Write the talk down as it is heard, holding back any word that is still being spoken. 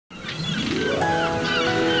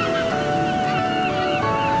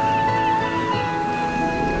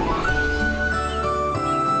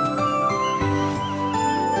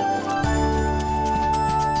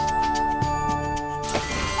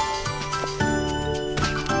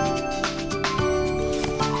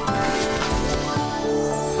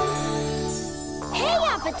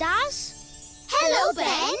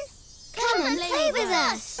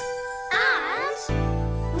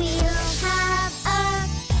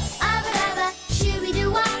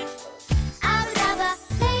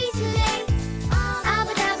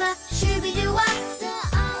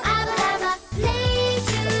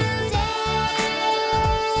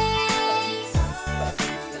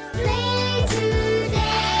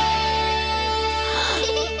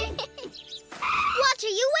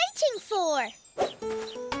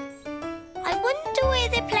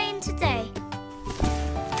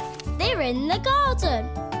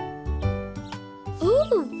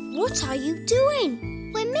What are you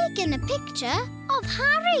doing? We're making a picture of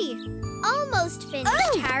Harry. Almost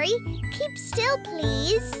finished, Harry. Keep still,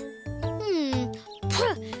 please.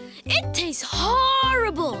 It tastes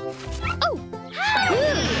horrible. Oh,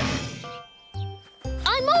 Harry!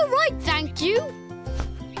 I'm all right, thank you.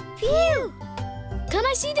 Phew! Can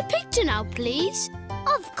I see the picture now, please?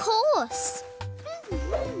 Of course.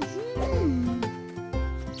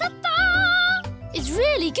 Ta-da! It's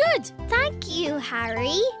really good. Thank you,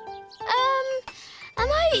 Harry. Are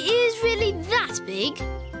my ears really that big?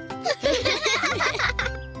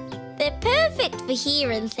 They're perfect for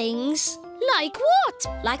hearing things. Like what?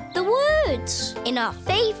 Like the words in our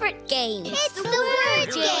favourite game. It's the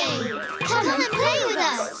word game. Come and play with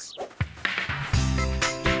us.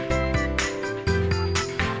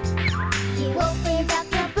 You opened up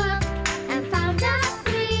the book and found us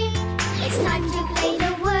three. It's time to play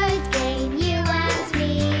the word game, you and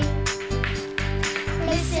me.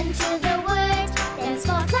 Listen to the word, then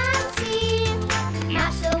spot and see.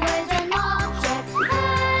 Match the word and object.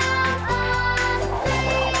 Help us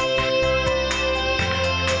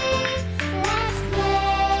play. Let's play.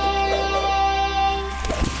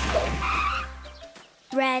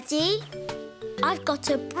 Ready? I've got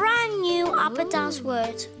a brand new Abadas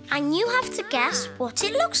word, and you have to guess what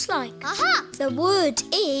it looks like. Aha! The word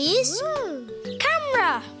is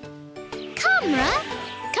camera. Camera?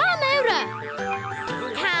 Camera.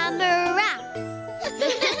 Camera.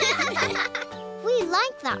 We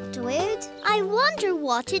like that word. I wonder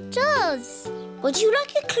what it does. Would you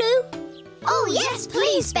like a clue? Oh, yes,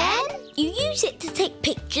 please, Ben. You use it to take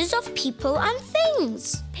pictures of people and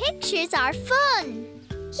things. Pictures are fun.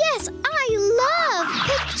 Yes, I love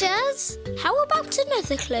pictures. How about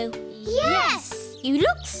another clue? Yes. You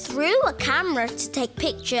look through a camera to take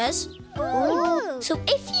pictures. Ooh. So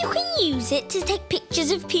if you can use it to take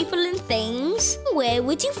pictures of people and things, where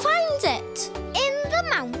would you find it? In the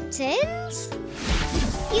mountains.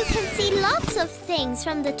 You can see lots of things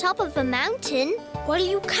from the top of a mountain. Well,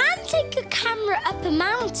 you can take a camera up a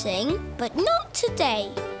mountain, but not today.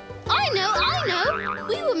 I know.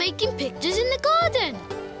 We were making pictures in the garden.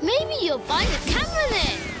 Maybe you'll find a camera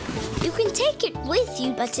there. You can take it with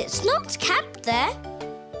you, but it's not kept there.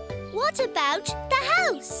 What about the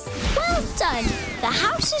house? Well done. The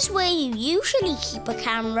house is where you usually keep a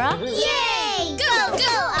camera. Yay! Go,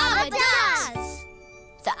 Abadas!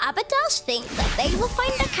 The Abadas think that they will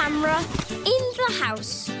find a camera in the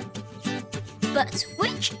house. But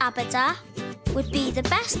which Abada would be the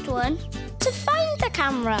best one to find the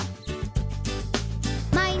camera?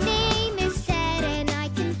 My name is Sarah and I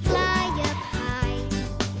can fly up high,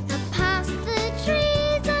 up past the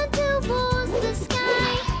trees and towards the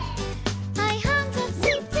sky. I hang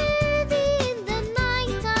topsy-turvy in the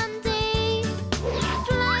night and day,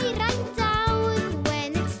 fly right down when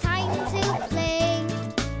it's time to play.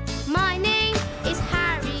 My name is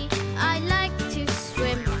Harry. I like to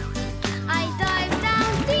swim. I dive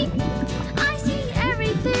down deep. I see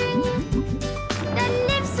everything that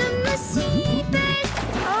lives in the seabed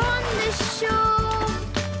or on the shore.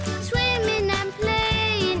 Swimming and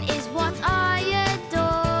playing is what I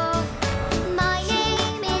adore. My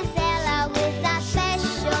name is Ella with that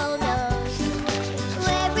special nose.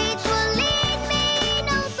 Where it will lead me,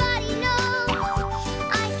 nobody knows.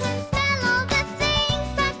 I can smell all the things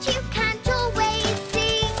that you can't always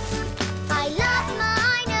see. I love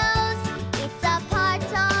my nose, it's a part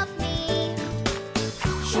of me.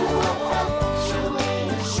 Shoo-up-up, shoo-ay,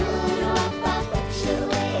 shoo-up-up,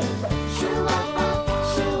 shoo-ay, shoo-up-up,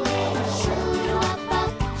 shoo-ay,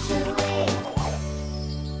 shoo-up-up, shoo-ay.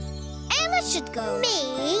 Ella should go. Me?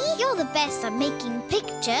 You're the best at making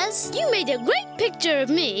pictures. You made a great picture of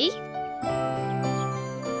me.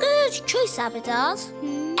 Good choice, Abadas.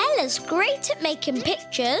 Ella's great at making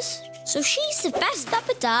pictures, so she's the best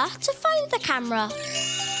Abada to find the camera.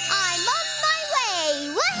 I'm on my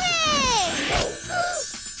way! Woohoo!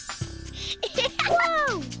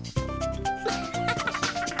 Whoa!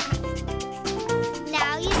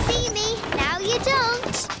 Now you see me, now you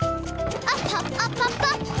don't. Up, up, up, up,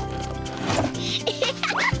 up.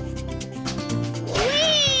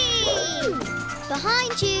 Whee!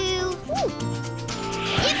 Behind you.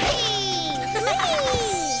 Yippee!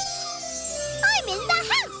 Whee! I'm in the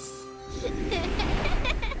house.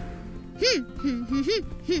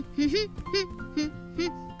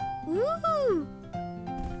 Ooh.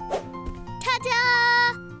 Ta-da!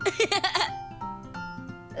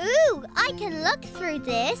 Ooh, I can look through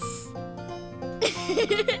this.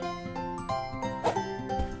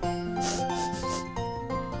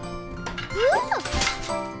 Ooh.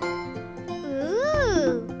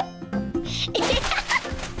 Ooh.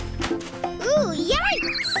 Ooh,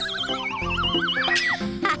 yikes!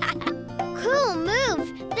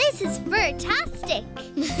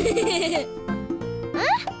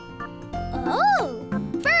 Huh? Oh,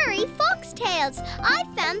 furry foxtails! I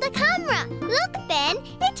found the camera. Look, Ben,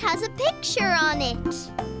 it has a picture on it.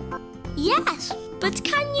 Yes, but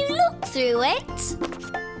can you look through it?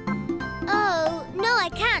 Oh, no, I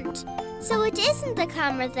can't. So it isn't the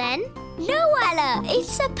camera then? No, Ella,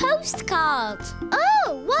 it's a postcard.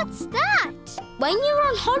 Oh, what's that? When you're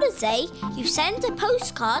on holiday, you send a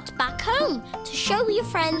postcard back home to show your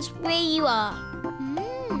friends where you are.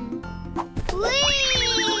 Whee!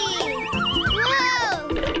 Whoa!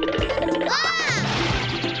 Ah!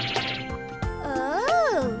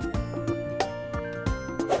 Oh!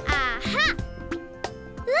 Aha!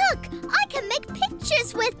 Look, I can make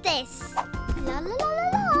pictures with this. La la la la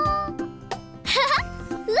la.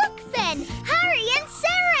 Look, Ben, Harry and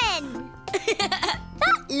Seren.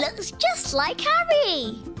 That looks just like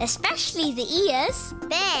Harry, especially the ears.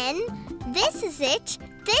 Ben, this is it.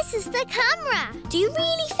 This is the camera. Do you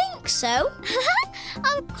really think so?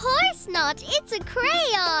 Of course not. It's a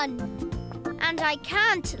crayon. And I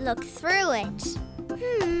can't look through it.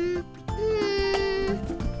 Ooh.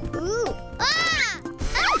 Ah!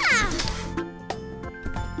 Ah!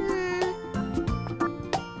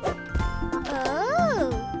 Oh.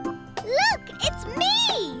 Look, it's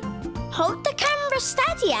me. Hold the camera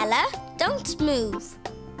steady, Ella. Don't move.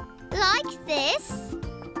 Like this.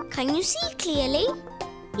 Can you see clearly?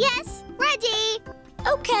 Yes, ready.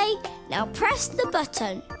 Okay, now press the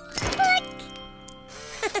button. Click.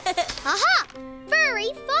 Aha!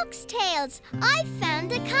 Furry foxtails. I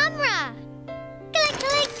found a camera. Click,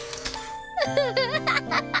 click.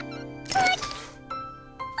 Click.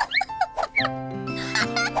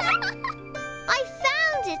 I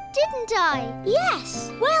found it, didn't I? Yes,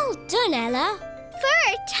 well done, Ella.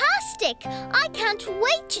 Fantastic! I can't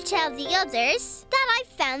wait to tell the others that I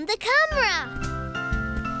found the camera.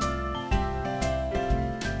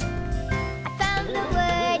 I found the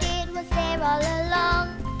word, it was there all along.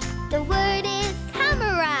 The word is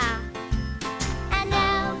camera. And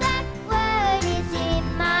now that word is in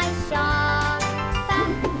my song.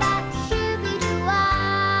 Bap, bap, shooby-doo-ah.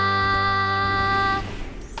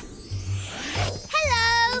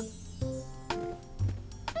 Hello!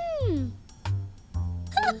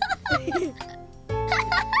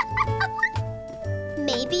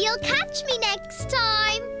 Maybe you'll catch me next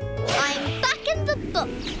time. I'm back in the book.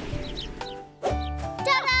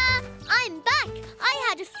 Ta-da! I'm back. I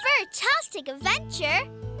had a fantastic adventure.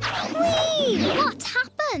 Whee! What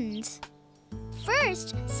happened?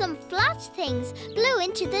 First, some flat things blew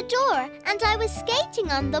into the door and I was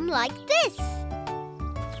skating on them like this.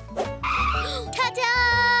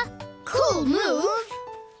 Ta-da! Cool move.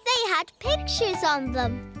 They had pictures on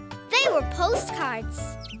them. They were postcards.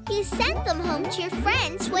 You sent them home to your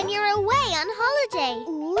friends when you're away on holiday.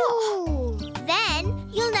 Ooh. Then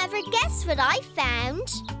you'll never guess what I found.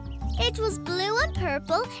 It was blue and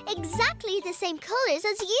purple, exactly the same colours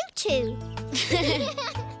as you two.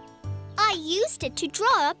 I used it to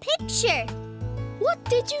draw a picture. What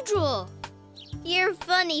did you draw? Your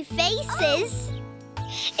funny faces.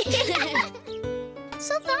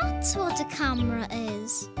 So that's what a camera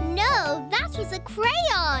is. No, that was a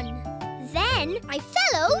crayon. Then I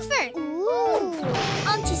fell over. Ooh.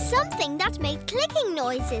 Onto something that made clicking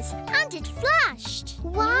noises and it flashed.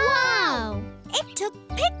 Wow! It took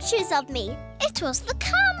pictures of me. It was the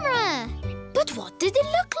camera. But what did it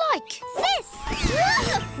look like? This.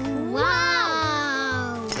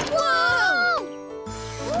 Wow! Whoa!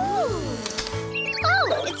 Ooh. Oh,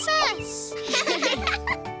 it's us.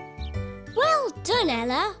 Well done,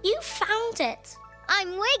 Ella. You found it.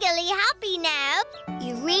 I'm wiggly happy now.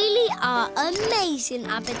 You really are amazing,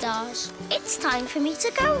 Abadas. It's time for me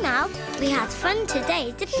to go now. We had fun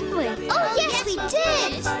today, didn't we? Oh, yes, we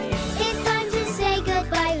did. It's time to say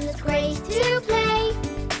goodbye. It was great to play.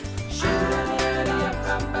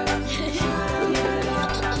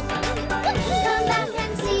 Come back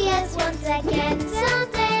and see us once again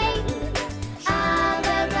someday.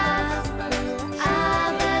 Abadas,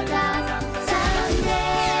 Abadas, someday.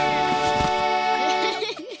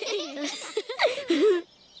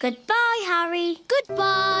 Goodbye, Harry.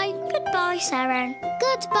 Goodbye. Goodbye, Seren.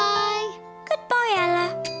 Goodbye. Goodbye, Ella.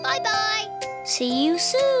 Bye-bye. See you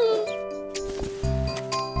soon.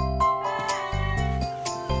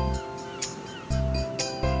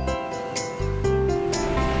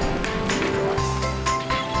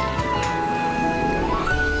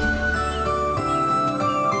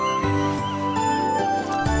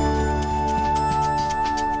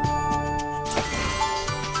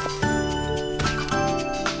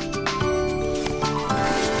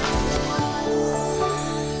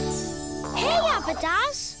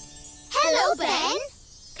 Hello, Ben.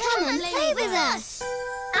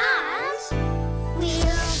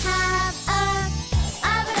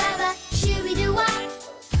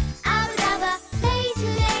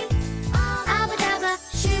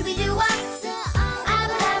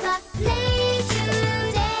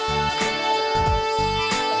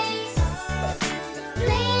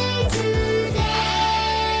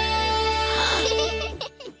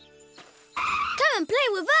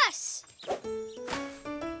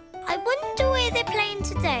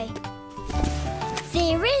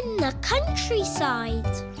 the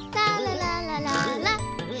countryside. La la la la la la.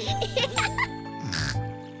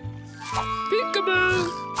 Peekaboo!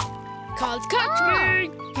 Can't catch me!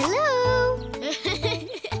 Hello.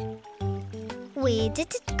 Where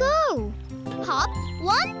did it go? Hop,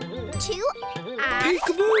 1, 2, and...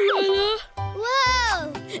 Peekaboo, Ella!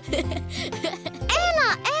 Whoa!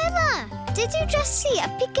 Ella! Did you just see a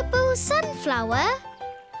peekaboo sunflower?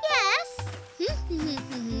 Yes.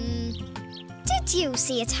 Did you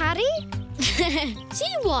see it, Harry?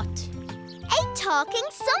 See what? A talking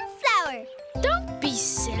sunflower. Don't be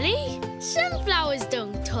silly. Sunflowers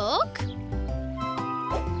don't talk.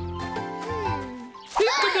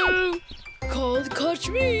 Peekaboo! Can't catch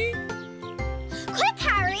me. Quick,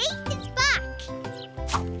 Harry! It's back.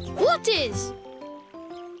 What is?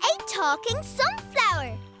 A talking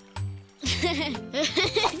sunflower. Hey,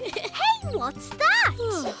 what's that?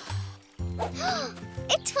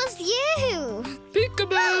 It was you.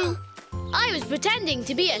 Peekaboo! I was pretending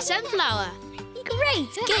to be a sunflower.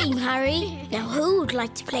 Great game, Harry. Now who would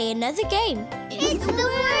like to play another game? It's the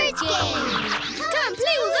word game. Come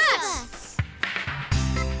play with us.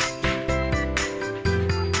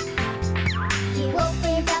 He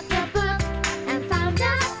opened up the book and found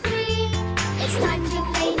us 3. It's time to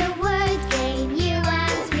play the word game, you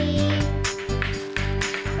and me.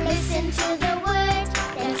 Listen to the word,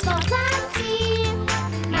 then spot and see.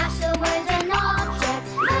 Match the word and object.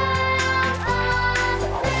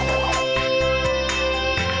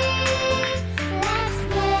 Let's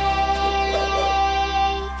play.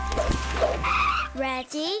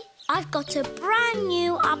 Ready? I've got a brand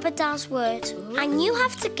new Abadas word, and you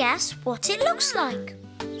have to guess what it looks like.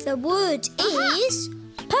 The word is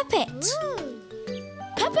puppet.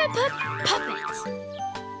 Puppet. Puppet.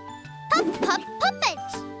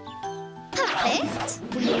 Puppet?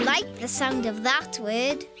 We like the sound of that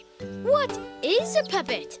word. What is a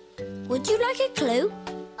puppet? Would you like a clue?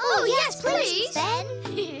 Oh, yes, please.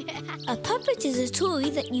 A puppet is a toy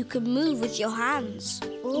that you can move with your hands.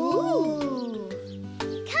 Ooh.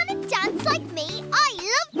 Can it dance like me? I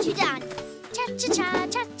love to dance. Cha-cha-cha,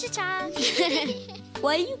 cha-cha-cha.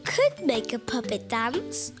 Well, you could make a puppet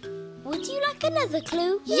dance. Would you like another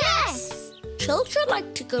clue? Yes. Children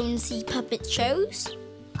like to go and see puppet shows.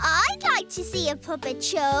 I'd like to see a puppet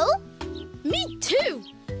show. Me too.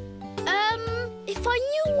 If I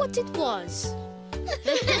knew what it was.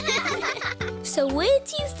 So where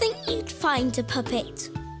do you think you'd find a puppet?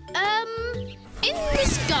 In the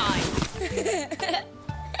sky.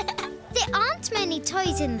 There aren't many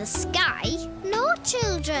toys in the sky. No,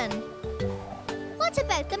 children. What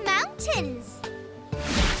about the mountains?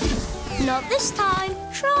 Not this time.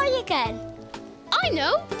 Try again. I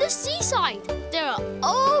know, the seaside. There are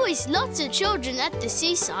always lots of children at the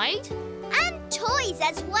seaside. And toys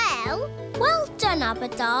as well. Well done,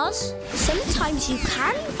 Abadas. Sometimes you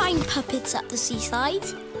can find puppets at the seaside.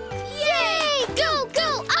 Yay! Go,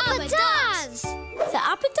 go, Abadas! The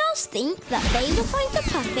Abadas think that they will find the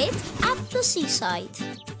puppet at the seaside.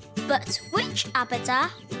 But which Abada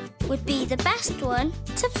would be the best one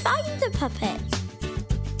to find the puppet?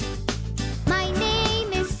 My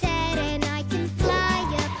name is Sarah and I can fly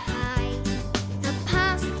up high, up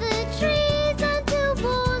past the trees and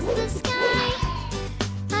towards the sky.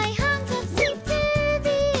 I hang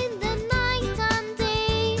topsy-turvy in the night and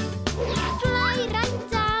day, fly right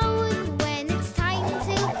down when it's time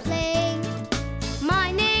to play. My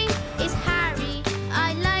name is Harry.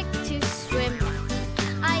 I like to swim.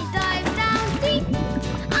 I dive down deep.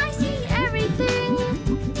 I see everything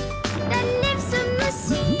that lives in the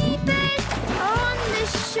seabed or on the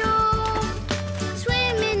shore.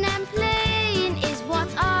 Swimming and playing is what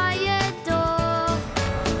I adore.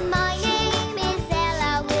 My name is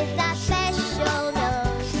Ella with that special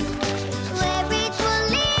nose. Where it will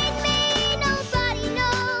lead me, nobody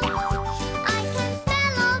knows. I can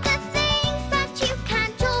smell all the things that you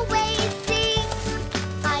can't always see.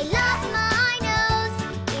 I love my nose,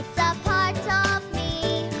 it's a part of me.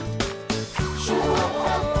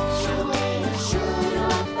 Shoo-up-up, shoo-ay,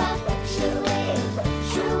 shoo-up-up, shoo-ay,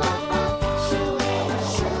 shoo-up-up, shoo-ay,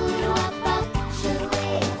 shoo-up-up,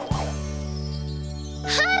 shoo-ay.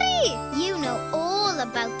 Harry! You know all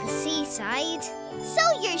about the seaside, so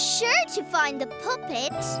you're sure to find the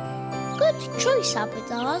puppet. Good choice,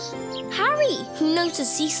 Abadas. Harry, who knows the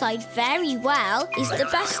seaside very well, is the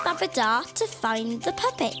best Abada to find the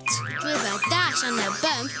puppet. With a dash and a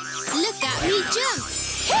bump, look at me jump.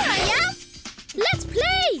 Here I am. Let's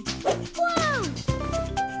play. Whoa!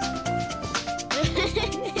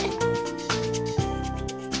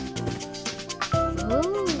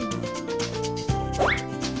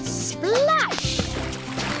 Splash.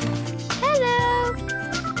 Hello!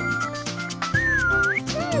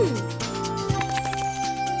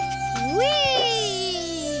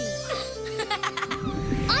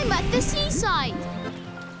 I'm at the seaside.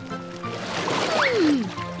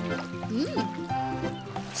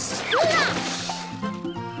 Splash!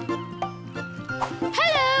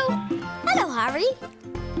 Hello! Hello, Harry.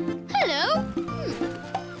 Hello?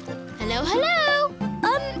 Hello, hello!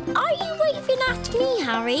 Are you waving at me,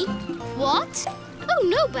 Harry? What? Oh,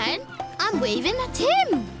 no, Ben. I'm waving at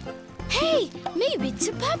him. Hey, maybe it's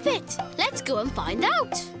a puppet. Let's go and find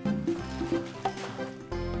out.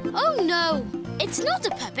 Oh, no. It's not a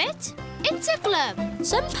puppet. It's a glove.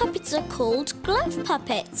 Some puppets are called glove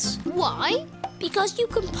puppets Why? because you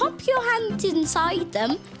can pop your hand inside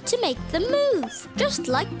them to make them move, just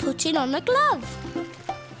like putting on a glove.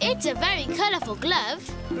 It's a very colourful glove.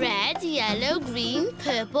 Red, yellow, green,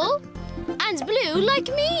 purple, and blue like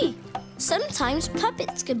me. Sometimes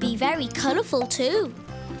puppets can be very colourful too.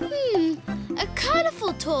 A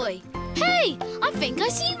colourful toy. Hey, I think I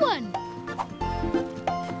see one.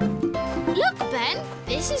 Look, Ben,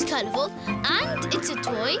 this is colourful and it's a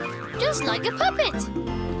toy just like a puppet.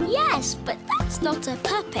 Yes, but that's not a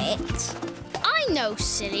puppet. I know,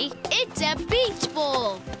 silly. It's a beach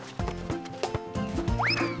ball.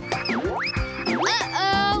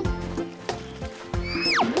 Uh-oh.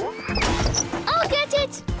 I'll get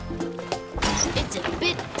it. It's a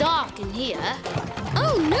bit dark in here.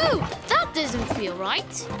 Oh, no, that doesn't feel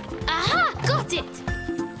right. Aha, got it.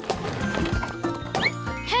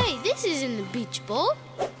 Hey, this isn't a beach ball,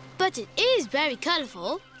 but it is very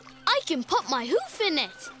colourful. I can pop my hoof in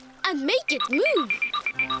it and make it move.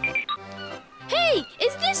 Hey,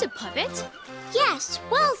 is this a puppet? Yes,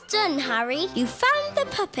 well done, Harry. You found the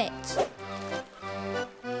puppet.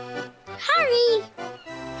 Harry!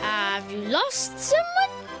 Have you lost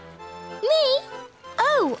someone? Me?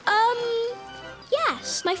 Oh,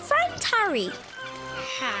 yes, my friend Harry.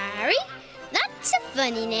 Harry? That's a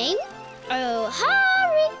funny name. Oh,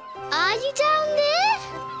 Harry, are you down there?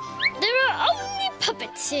 There are only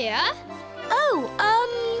puppets here. Oh,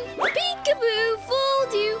 Peekaboo,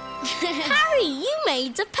 fooled you. Harry, you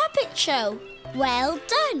made a puppet show. Well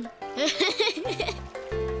done. I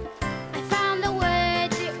found the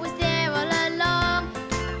word, it was there all along.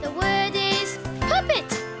 The word is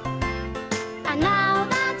puppet. And now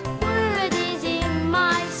that word is in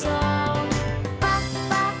my song. Ba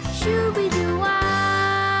ba shooby-doo-wah.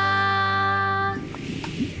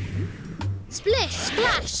 Splish,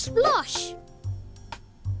 splash, splosh.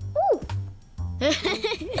 Ooh.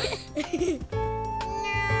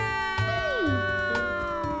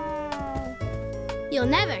 You'll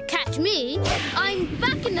never catch me. I'm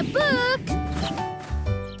back in the book.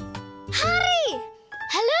 Harry!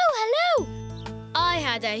 Hello, hello. I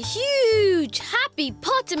had a huge happy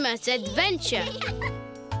Pottermouth adventure.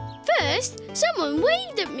 First, someone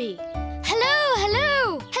waved at me. Hello,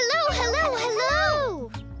 hello. Hello, hello, hello.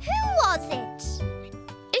 Who was it?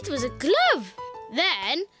 It was a glove.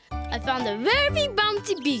 Then I found a very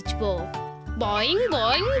bouncy beach ball. Boing,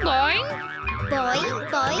 boing, boing. Boing,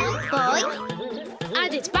 boing, boing.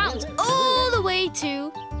 And it bounced all the way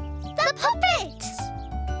to... The puppet.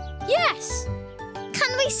 Yes!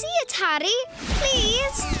 Can we see it, Harry?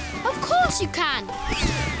 Please? Of course you can!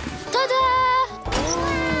 Ta-da!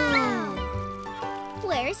 Wow.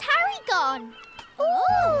 Where's Harry gone?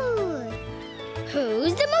 Ooh.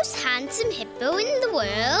 Who's the most handsome hippo in the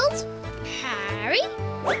world? Harry?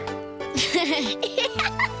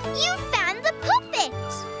 You found the puppet.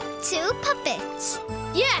 2 puppets.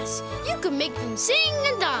 Yes, you can make them sing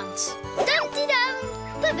and dance. Dum-de-dum.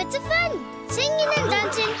 Puppets are fun. Singing and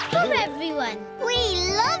dancing for everyone. We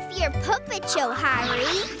love your puppet show,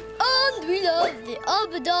 Harry. And we love the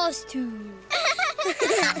Abadas too.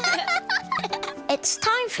 it's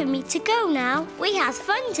time for me to go now. We had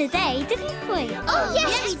fun today, didn't we? Oh,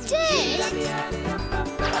 yes, we did.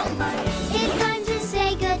 It's time to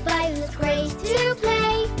say goodbye. It was great to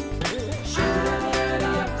play.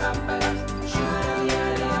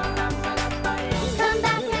 Come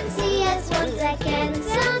back and see us once again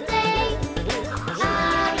someday.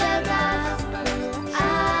 Abadas,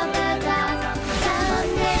 Abadas,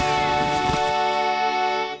 someday.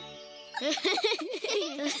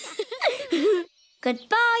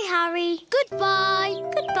 Goodbye, Harry. Goodbye.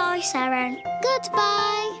 Goodbye, Sarah.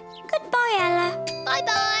 Goodbye. Goodbye, Ella.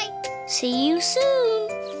 Bye-bye. See you soon.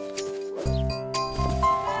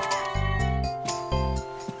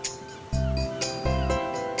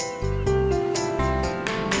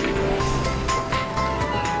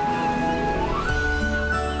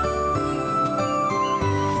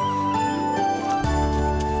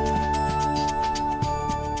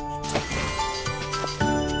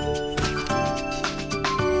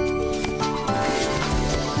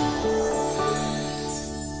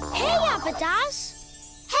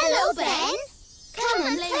 Hello, Ben. Come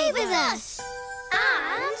and play with us.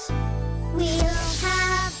 And we'll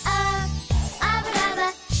have a Abba-dabba,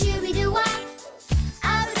 shooby-doo-wah.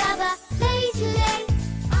 Abba-dabba, play today.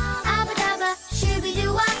 Abba-dabba,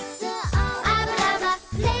 shooby-doo-wah. Abba-dabba,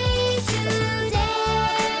 play today.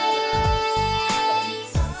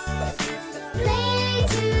 Play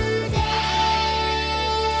today.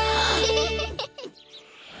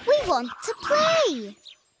 We want to play.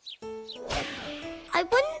 I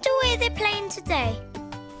wonder where they're playing today.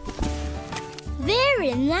 They're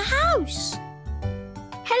in the house.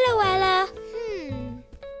 Hello, Ella.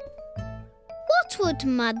 What would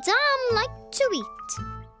Madame like to eat?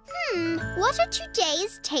 What are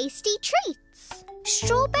today's tasty treats?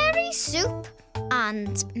 Strawberry soup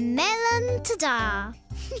and melon to-da.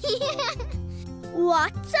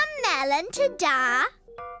 What's a melon to-da?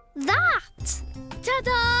 That.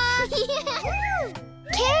 Ta-da!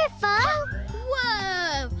 Careful!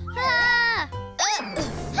 Whoa! Ah!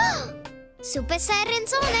 Super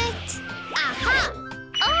Siren's on it. Aha!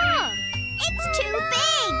 Oh! It's too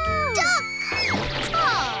big! Duck!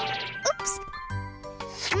 Oh! Oops!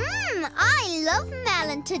 I love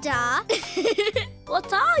melon to-da.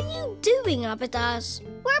 What are you doing, Abadas?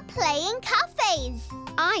 We're playing cafes.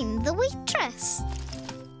 I'm the waitress.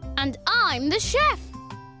 And I'm the chef.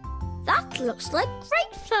 That looks like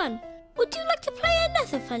great fun. Would you like to play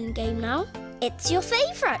another fun game now? It's your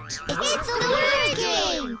favourite. It's the word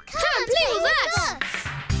game. Come and play with us.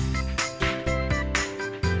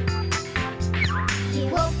 You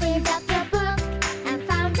opened up the book and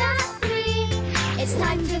found us three. It's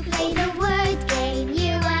time to play the word game,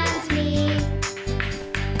 you and me.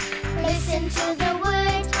 Listen to the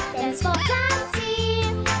word, then spot and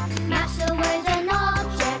see. Match the word and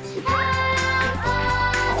object, help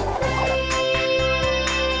us play.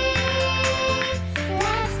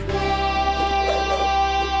 Let's play.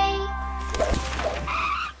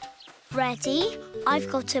 Ready? I've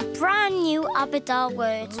got a brand new Abadar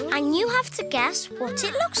word and you have to guess what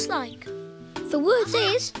it looks like. The word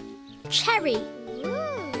is cherry.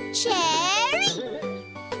 Cherry.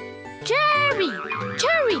 Cherry!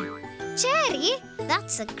 Cherry! Cherry?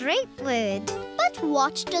 That's a great word. But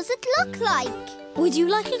what does it look like? Would you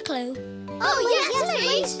like a clue? Oh, yes,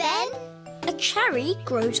 please, then. A cherry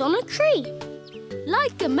grows on a tree.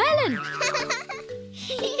 Like a melon.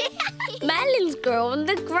 Melons grow on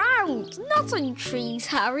the ground, not on trees,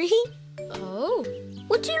 Harry. Oh.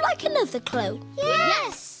 Would you like another clue?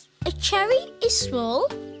 Yes. A cherry is small,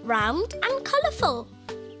 round and colourful.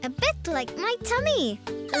 A bit like my tummy.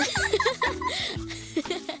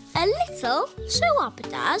 A little. So,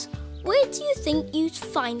 Abadas, where do you think you'd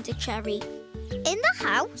find a cherry? In the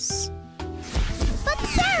house. But,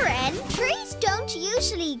 Saren, trees don't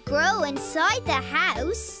usually grow inside the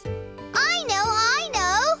house. I know.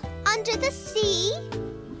 Under the sea.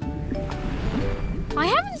 I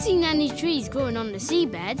haven't seen any trees growing on the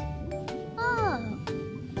seabed. Oh.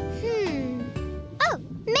 Oh,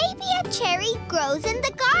 maybe a cherry grows in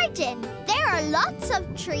the garden. There are lots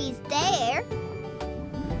of trees there.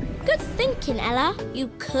 Good thinking, Ella. You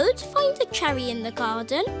could find a cherry in the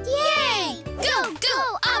garden. Yay! Go,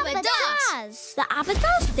 Abadas! The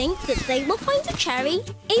Abadas think that they will find a cherry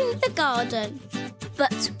in the garden.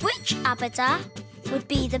 But which Abadar would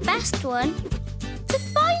be the best one to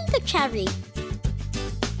find the cherry?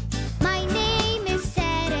 My name is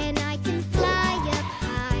Saren, I can fly up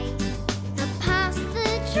high, up past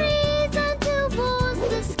the trees and towards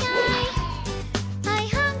the sky. I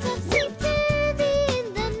hunt up topsy-turvy in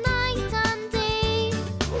the night and day,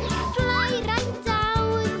 fly right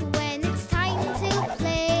down when it's time to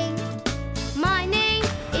play. My name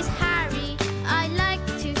is Harry. I like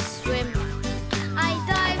to swim. I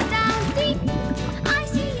dive down deep. I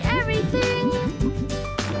see everything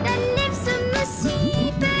that lives on the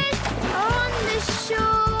seabed or on the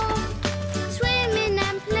shore. Swimming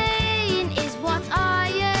and playing is what I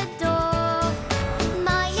adore.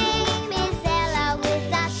 My name is Ella with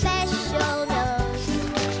that special nose.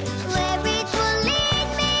 Where it will lead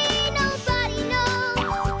me, nobody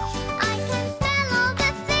knows. I can smell all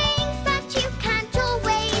the things that you can't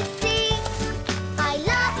always see. I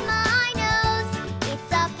love my nose,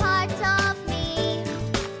 it's a part of me.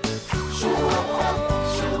 Shoo-up-up,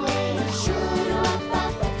 shoo-way,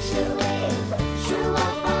 shoo-up-up, shoo-way,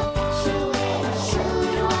 shoo-up-up, shoo-way,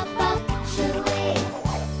 shoo-up-up, shoo-way.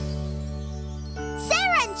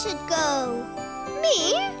 Saren should go. Me?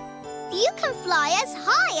 You can fly as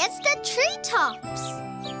high as the treetops.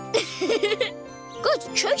 Good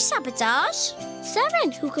choice, Abadas.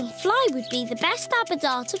 Saren, who can fly, would be the best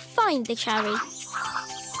Abadar to find the cherry.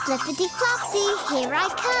 Flippity-floppy, here I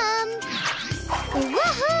come.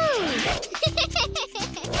 Woohoo!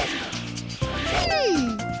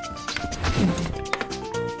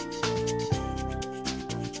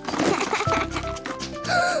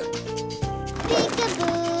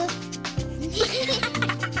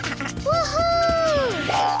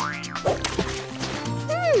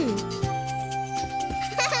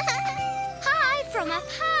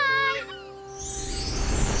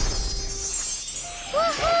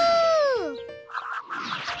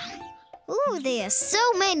 Ooh, there are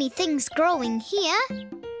so many things growing here.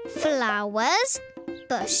 Flowers,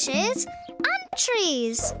 bushes, and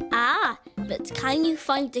trees. Ah, but can you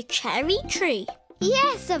find the cherry tree?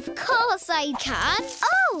 Yes, of course I can.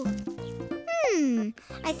 Oh!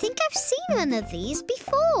 I think I've seen one of these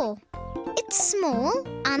before. It's small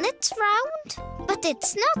and it's round, but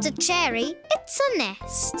it's not a cherry, it's a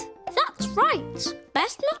nest. That's right.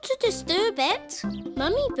 Best not to disturb it.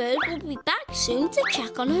 Mummy Bird will be back soon to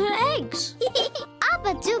check on her eggs.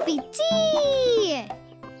 Abba-dooby-dee!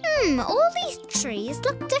 All these trees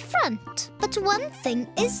look different, but one thing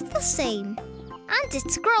is the same. And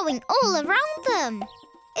it's growing all around them.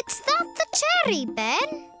 It's that the cherry,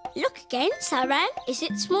 Ben? Look again, Saran. Is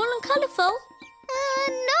it small and colourful?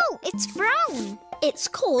 No, it's brown. It's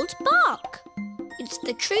called bark. It's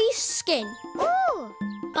the tree's skin. Ooh,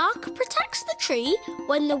 Bark protects the tree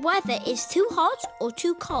when the weather is too hot or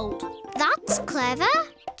too cold. that's clever.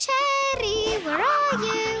 Cherry, where are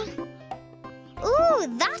you? Ooh,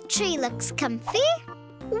 that tree looks comfy.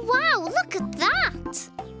 Wow, look at that.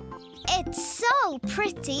 It's so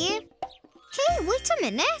pretty. Hey, wait a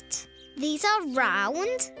minute. These are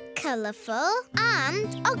round, colourful,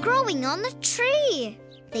 and are growing on a tree.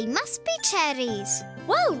 They must be cherries.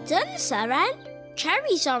 Well done, Saran.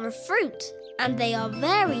 Cherries are a fruit and they are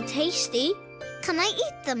very tasty. Can I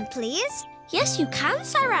eat them, please? Yes, you can,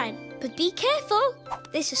 Saran, but be careful.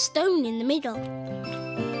 There's a stone in the middle.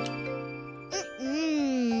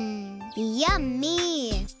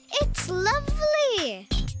 Yummy. It's lovely.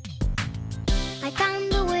 I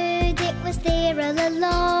found the word, it was there all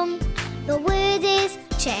along. The word is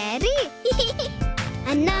cherry.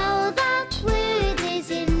 And now that word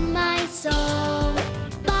is in my song.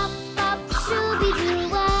 Bop, bop,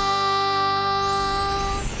 shooby-doo-wah.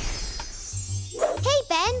 Hey,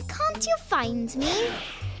 Ben, can't you find me?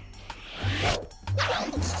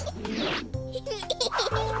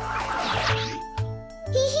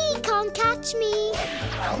 Hee-hee, can't catch me.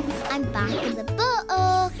 I'm back in the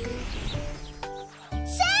book.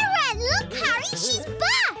 Sarah, look, Harry, she's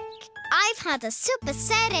back. I've had a super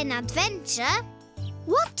Seren adventure.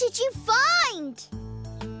 What did you find?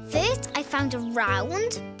 First, I found a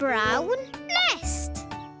round, brown nest.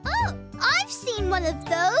 Oh, I've seen one of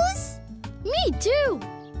those. Me too.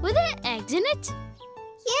 Were there eggs in it?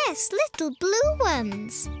 Yes, little blue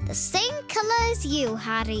ones. The same colour as you,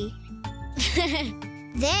 Harry.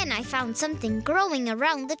 Then I found something growing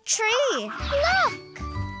around the tree. Look!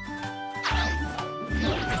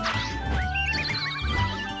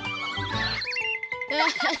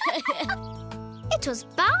 It was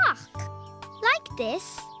bark. Like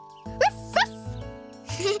this. Ruff, ruff.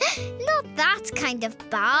 Not that kind of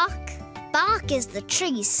bark. Bark is the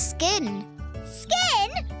tree's skin.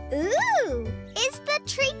 Skin? Ooh! Is the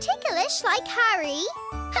tree ticklish like Harry?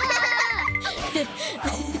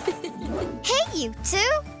 Hey, you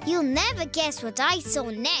two. You'll never guess what I saw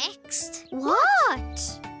next.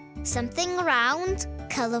 What? Something round,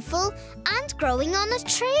 colourful, and growing on a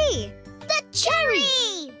tree. The cherry!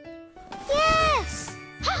 Yes!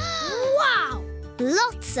 Wow!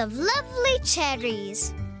 Lots of lovely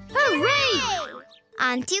cherries. Hooray!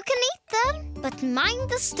 And you can eat them, but mind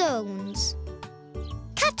the stones.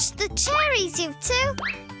 Catch the cherries, you two.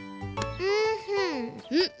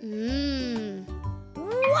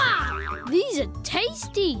 Wow! These are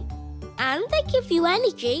tasty. And they give you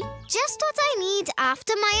energy. Just what I need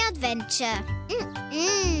after my adventure.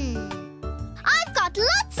 I've got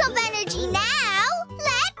lots of energy now.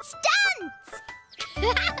 Let's dance.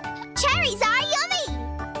 Cherries are yummy.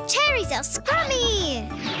 Cherries are scrummy.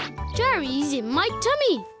 Cherries in my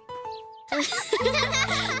tummy.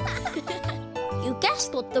 You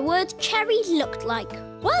guessed what the word cherry looked like.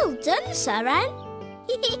 Well done, Saran.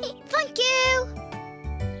 Thank you.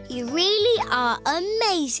 You really are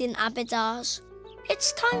amazing, Abadas.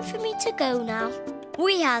 It's time for me to go now.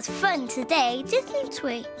 We had fun today, didn't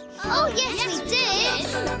we? Oh, yes we did.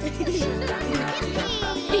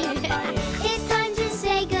 It's time to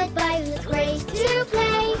say goodbye. It was great to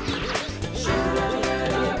play.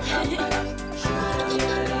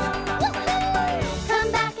 Come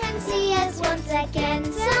back and see us once again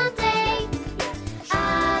someday.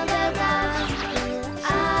 Abadas,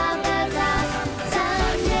 Abadas,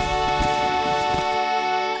 someday.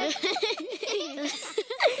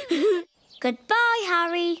 Goodbye,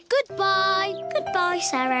 Harry. Goodbye. Goodbye,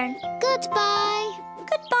 Saran. Goodbye.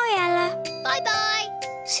 Goodbye, Ella. Bye-bye.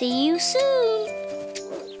 See you soon.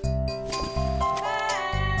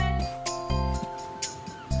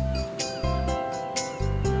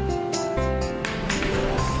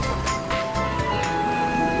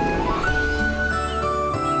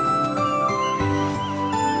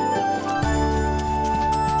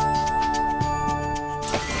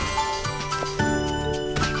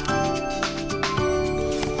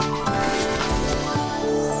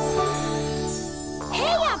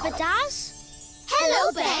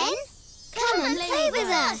 with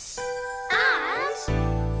us. And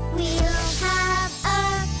we'll have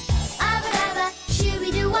a Abadabba,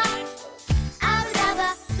 shooby-doo-wop.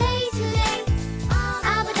 Abadabba, play today.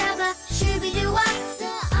 Abadabba, shooby-doo-wop.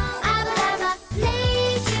 Abadabba,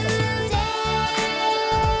 play today.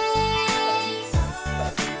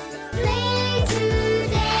 Play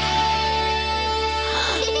today.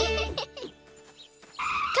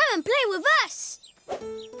 Come and play with us.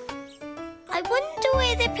 I wonder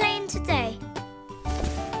where they're playing today.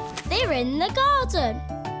 They're in the garden.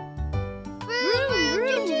 Vroom,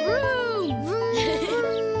 vroom,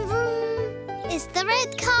 vroom. Is the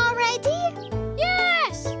red car ready?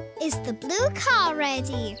 Yes. Is the blue car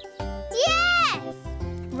ready? Yes!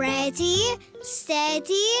 Ready,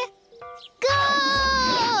 steady,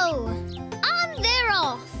 go! And they're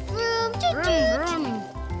off. Vroom, Vroom.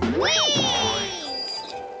 whee!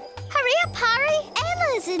 Hurry up, Harry.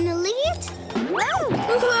 Ella's in the lead.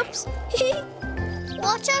 Whoops.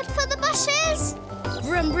 Watch out for the bushes.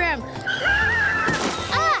 Vroom, vroom.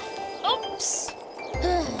 Ah! Oops.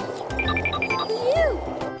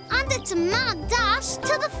 And it's a mad dash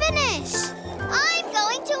to the finish. I'm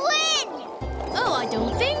going to win. Oh, I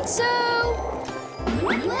don't think so.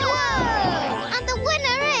 Whoa! And the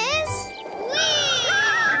winner is...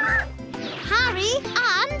 Harry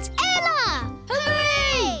and Ella!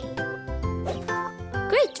 Hooray!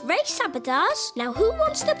 Great race, Abadas. Now who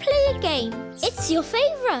wants to play a game? It's your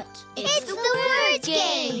favourite. It's the word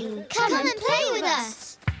game. Come and play with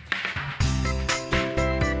us.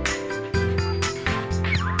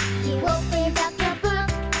 You opened up the book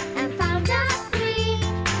and found us three.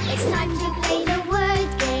 It's time to play the word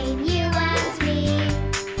game, you and me.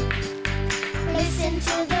 Listen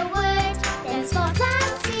to the word, then spot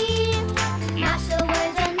and see. Match the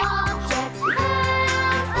word and object.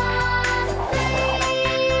 Help us play.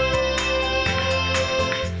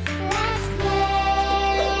 Let's play.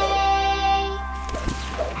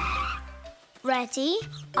 Ready?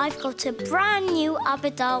 I've got a brand new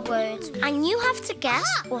Abadar word, and you have to guess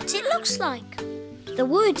what it looks like. The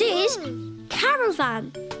word is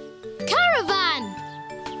caravan. Caravan.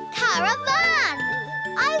 Caravan!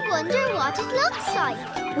 I wonder what it looks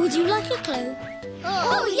like. Would you like a clue?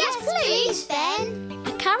 Oh, yes, please, Ben.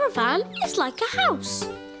 A caravan is like a house.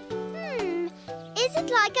 Is it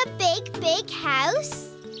like a big, big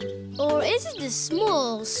house? Or is it a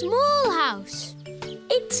small, small house?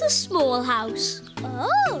 It's a small house.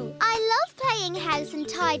 Oh, I love playing house and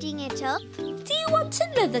tidying it up. Do you want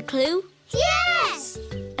another clue? Yes!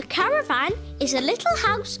 A caravan is a little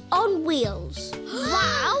house on wheels.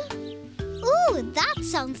 Wow! Ooh, that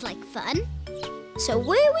sounds like fun. So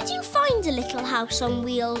where would you find a little house on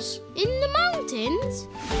wheels? In the mountains?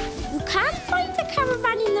 You can find a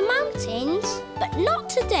caravan in the mountains, but not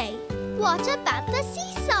today. What about the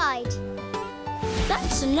seaside?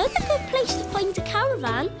 That's another good place to find a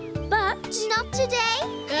caravan, but... Not today.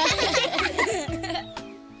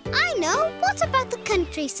 I know. What about the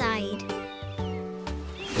countryside?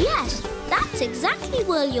 Yes, that's exactly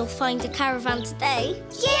where you'll find a caravan today.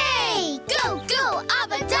 Yay! Go, go,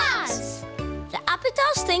 Abadas! The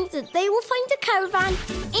Abadas think that they will find a caravan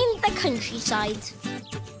in the countryside.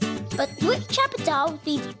 But which Abadar would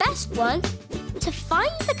be the best one to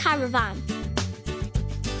find the caravan?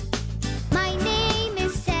 My name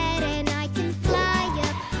is Sarah and I can fly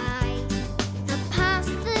up high, up past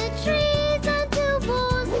the trees and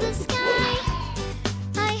towards the sky.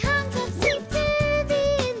 I hang topsy-turvy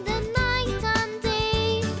in the night and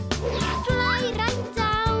day, fly right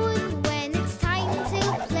down when it's time to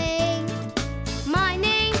play. My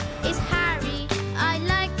name is Harry. I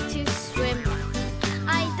like to swim.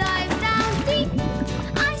 I dive down deep.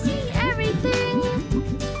 I see everything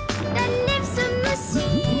that lives on the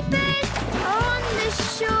seabed or on the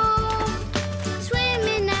shore.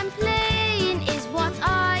 Swimming and playing is what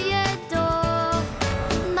I adore.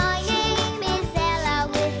 My name is Ella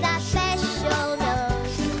with that special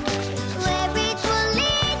nose. Where it will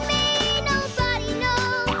lead me, nobody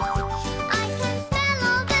knows. I can smell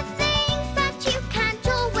all the things that you can't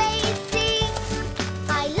always see.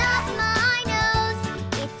 I love my nose,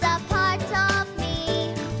 it's a part of me.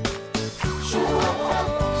 Shoo-wop-up,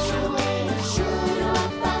 shoo-way,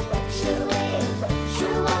 shoo-wop-up, shoo-way,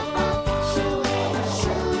 shoo-wop-up, shoo-way,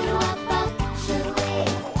 shoo-wop-up, shoo-way.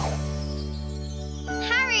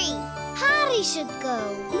 Harry should go.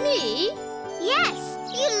 Me? Yes,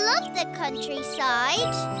 you love the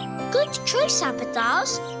countryside. Good choice,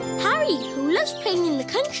 Abadars. Harry, who loves playing in the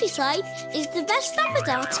countryside, is the best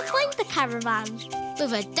Abadar to find the caravan.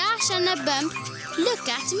 With a dash and a bump, look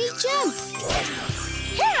at me jump.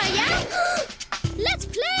 Here I am. Let's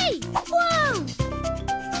play. Whoa!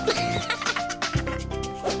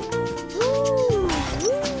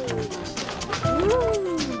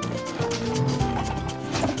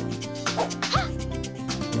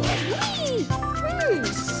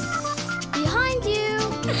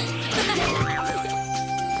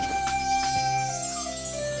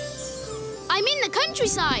 I'm in the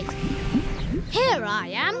countryside. Here I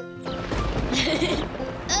am.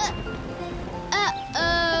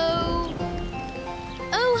 Uh-oh.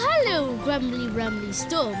 Oh, hello, grumbly-rumbly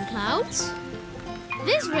storm clouds.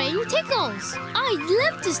 This rain tickles.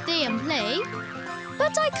 I'd love to stay and play,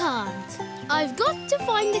 but I can't. I've got to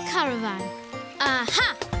find the caravan.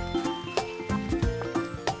 Aha!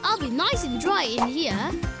 I'll be nice and dry in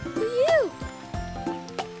here. Phew.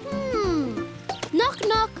 Knock,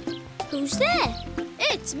 knock. Who's there?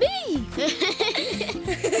 It's me!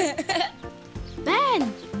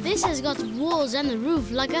 Ben, this has got walls and a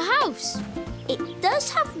roof like a house. It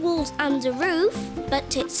does have walls and a roof,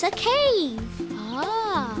 but it's a cave.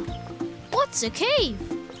 Ah, what's a cave?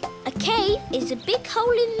 A cave is a big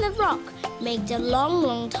hole in the rock made a long,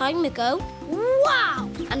 long time ago. Wow!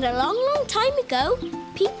 And a long, long time ago,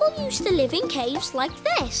 people used to live in caves like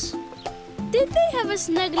this. Did they have a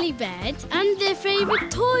snuggly bed and their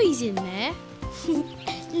favourite toys in there?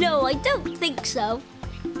 No, I don't think so.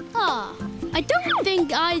 Ah, I don't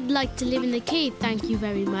think I'd like to live in the cave, thank you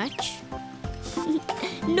very much.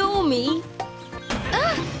 Nor me.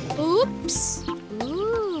 Ah, oops.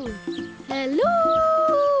 Ooh.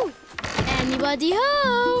 Hello? Anybody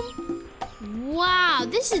home? Wow,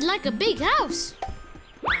 this is like a big house.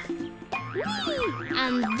 Whee!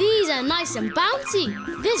 And these are nice and bouncy.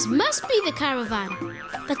 This must be the caravan.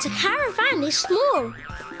 But a caravan is small,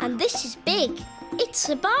 and this is big. It's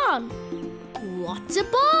a barn. What's a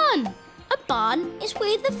barn? A barn is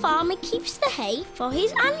where the farmer keeps the hay for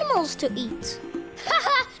his animals to eat.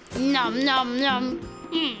 Haha! Nom nom nom.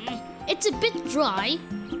 It's a bit dry.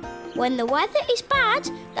 When the weather is bad,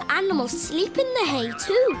 the animals sleep in the hay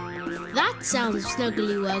too. That sounds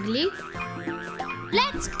snuggly-wuggly.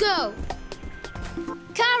 Let's go!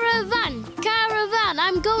 Caravan! Caravan!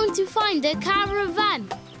 I'm going to find a caravan.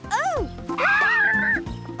 Oh!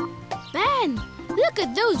 Ben, look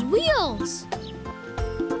at those wheels.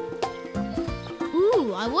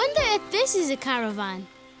 Ooh, I wonder if this is a caravan.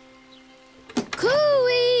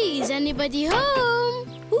 Cooey! Is anybody home?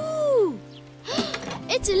 Ooh!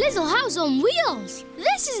 It's a little house on wheels.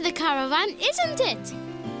 This is the caravan, isn't it?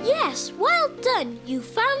 Yes, well done. You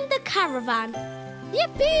found the caravan.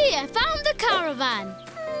 Yippee! I found the caravan.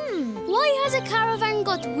 Why has a caravan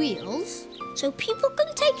got wheels? So people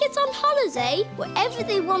can take it on holiday wherever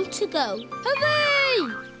they want to go.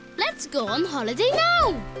 Hooray! Let's go on holiday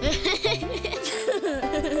now.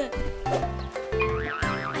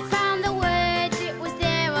 I found the word, it was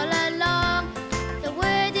there all along. The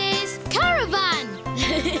word is Caravan!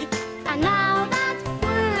 and now that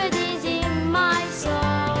word is in my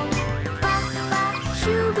song. Bop, bop,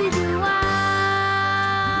 shooby-doo-wah.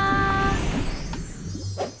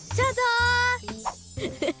 Ta-da!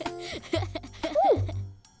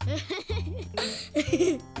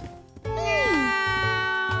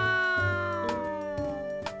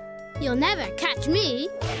 You'll never catch me.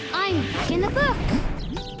 I'm back in the book.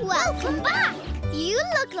 Welcome back. You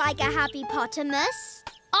look like a happy Pottermus.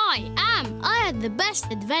 I am. I had the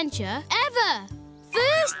best adventure ever.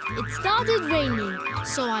 First, it started raining,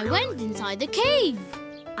 so I went inside the cave.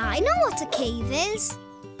 I know what a cave is.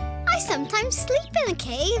 I sometimes sleep in a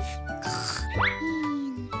cave.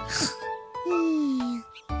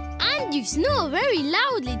 And you snore very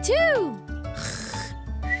loudly too.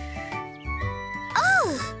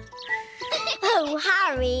 Oh! Oh,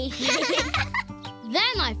 Harry.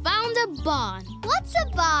 Then I found a barn. What's a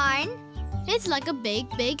barn? It's like a big,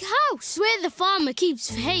 big house where the farmer keeps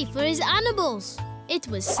hay for his animals. It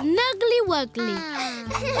was snuggly-wuggly.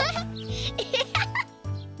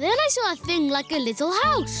 Then I saw a thing like a little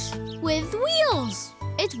house with wheels.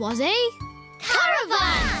 It was a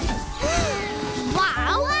caravan.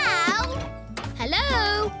 Wow! Wow!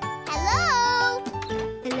 Hello. Hello!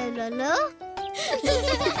 Hello?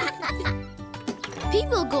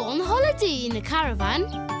 People go on holiday in a caravan.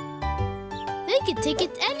 They can take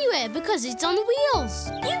it anywhere because it's on wheels.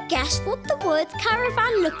 You guessed what the word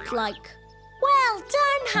caravan looked like. Well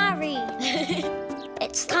done, Harry.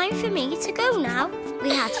 It's time for me to go now. We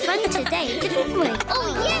had fun today, didn't we?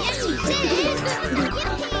 Oh, yes, we did!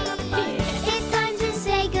 Yippee! It's time to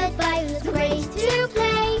say goodbye. It was great to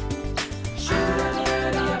play.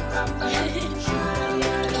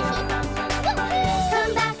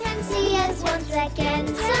 Come back and see us once again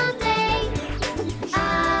someday.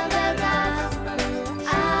 Abadas,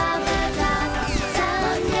 Abadas,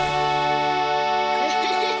 someday.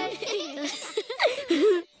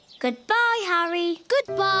 Goodbye, Harry.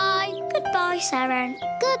 Goodbye. Goodbye, Sarah.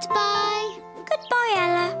 Goodbye. Goodbye,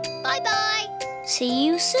 Ella. Bye-bye. See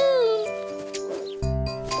you soon.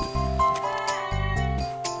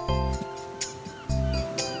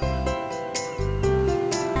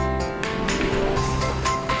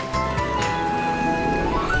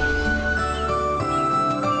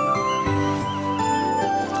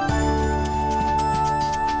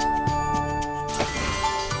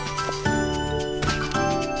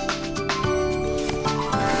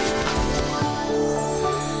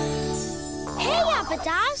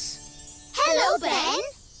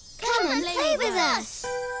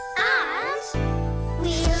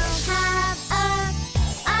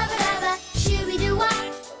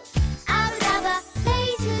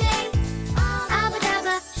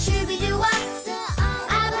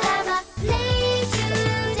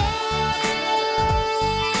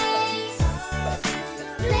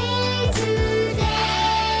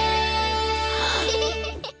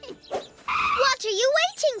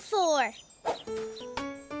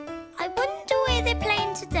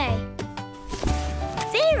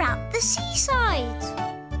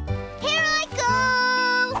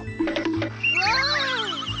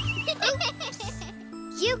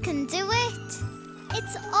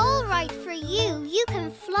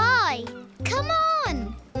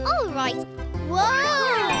 right.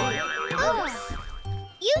 Whoa! Oops.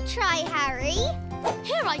 You try, Harry.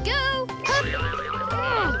 Here I go.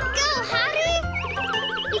 Go, Harry.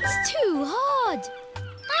 It's too hard.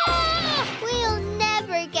 We'll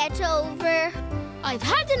never get over. I've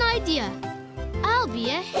had an idea. I'll be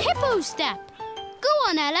a hippo step. Go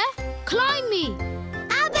on, Ella. Climb me.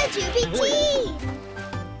 Abadoobie-dee.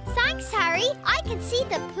 Thanks, Harry. I can see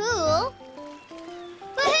the pool.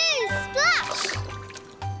 Woohoo! Splash!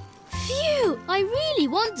 Phew! I really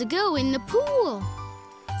want to go in the pool.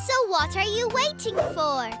 So what are you waiting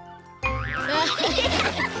for?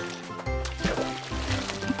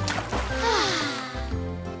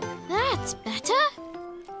 That's better.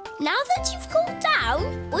 Now that you've cooled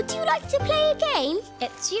down, would you like to play a game?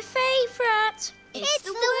 It's your favourite. It's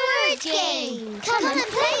the word game. Come and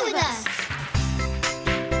play with us.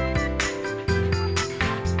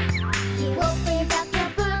 You opened up your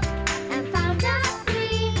book and found us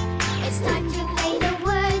three. It's time to play the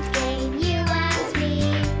word game, you and me.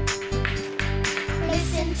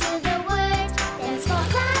 Listen to the word, then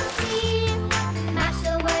spot and see. Match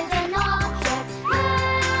the word and object.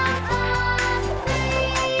 Word on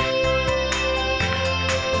three.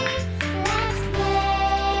 Let's play.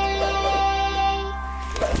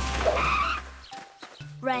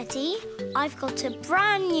 Ready? I've got a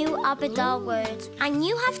brand new Abadas word, and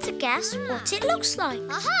you have to guess what it looks like.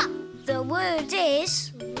 Aha! The word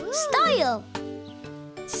is style.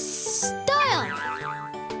 Style.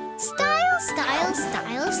 Style, style,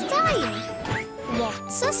 style, style.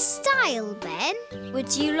 What's a style, Ben?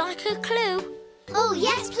 Would you like a clue? Oh,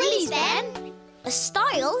 yes, please, Ben. A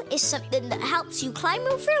style is something that helps you climb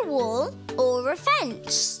over a wall or a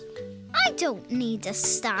fence. I don't need a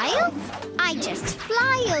style. I just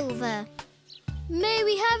fly over. May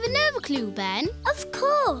we have another clue, Ben? Of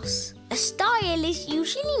course. A style is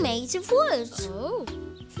usually made of wood. Oh.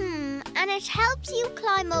 And it helps you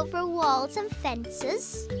climb over walls and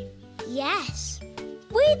fences. Yes.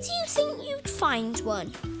 Where do you think you'd find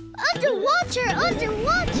one? Underwater,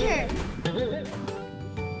 underwater.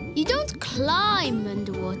 You don't climb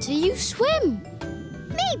underwater, you swim.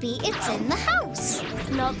 Maybe it's in the house.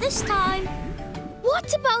 Not this time.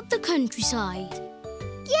 What about the countryside?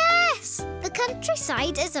 Yes, the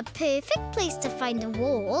countryside is a perfect place to find a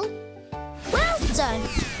wall. Well done.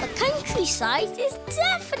 The countryside is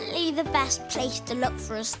definitely the best place to look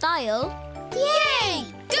for a style. Yay!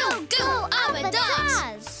 Go, go,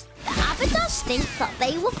 Abadas! The Abadas think that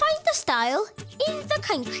they will find the style in the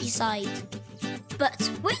countryside. But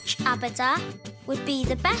which Abadas would be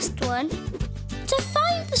the best one to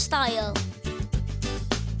find the style?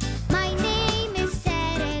 My name is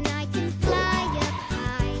Sarah and I can fly up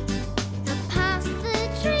high, up past the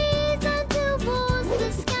trees and towards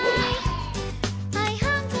the sky. I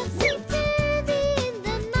hang topsy-turvy in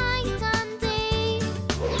the night and day,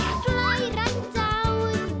 fly right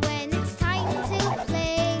down when it's time to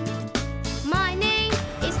play. My name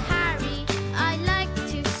is Harry. I like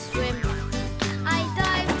to swim. I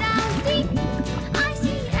dive down deep. I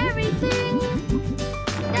see everything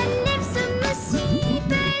that lives in the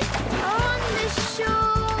seabed on the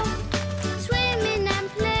shore. Swimming and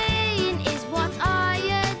playing is what I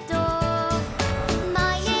adore.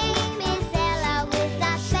 My name is Ella with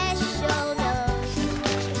that special nose.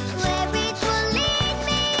 Where it will lead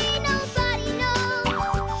me, nobody knows.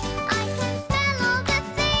 I can smell all the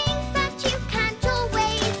things that you can't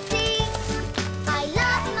always see. I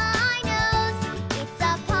love my nose, it's a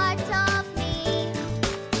part of me.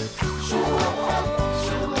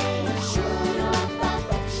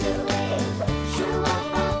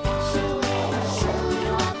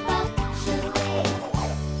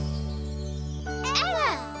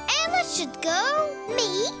 Ella should go.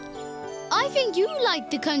 Me? I think you like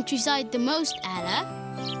the countryside the most, Ella.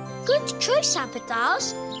 Good choice,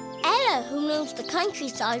 Abadas. Ella, who knows the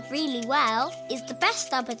countryside really well, is the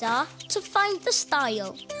best Abadas to find the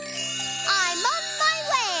style. I'm on my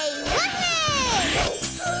way.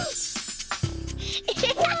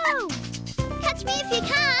 Whoa! Catch me if you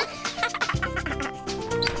can.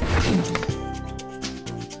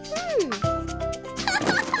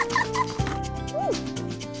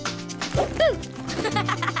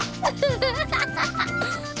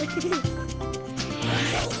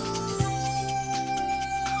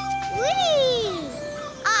 Whee!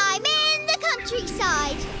 I'm in the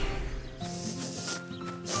countryside.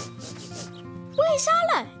 Where's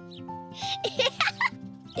Ella?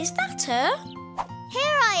 Is that her?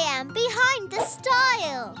 Here I am, behind the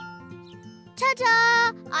stile.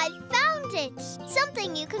 Ta-da! I found it.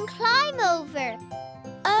 Something you can climb over.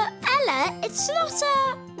 Ella, Ella, it's not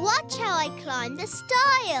a... Watch how I climb the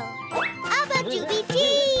stile.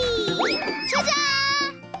 Abba-doobie-dee!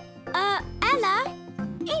 Ta-da! Ella,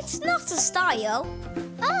 it's not a stile.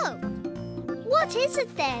 Oh, what is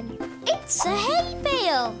it then? It's a hay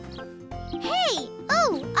bale. Hey,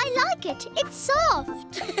 oh, I like it. It's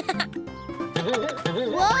soft.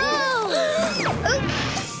 Whoa!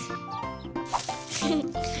 Oops.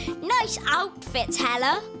 Nice outfit,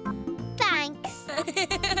 Ella. Thanks.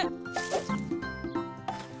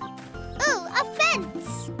 Oh, a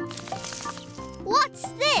fence. What's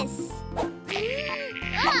this?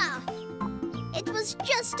 Ah! It was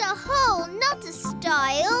just a hole, not a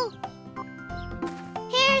stile.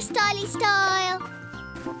 Here, styly style.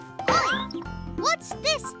 Oi! What's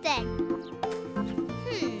this then?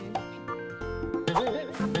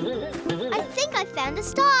 I think I found a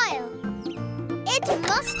stile. It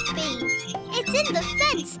must be. It's in the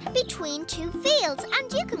fence between two fields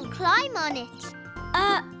and you can climb on it.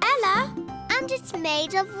 Ella? And it's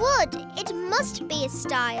made of wood. It must be a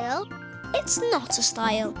stile. It's not a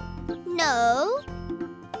stile. No.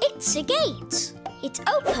 It's a gate. It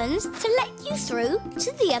opens to let you through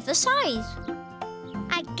to the other side.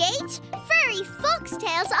 A gate? Furry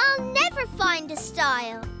foxtails, I'll never find a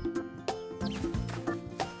stile.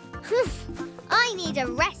 I need a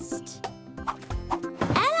rest.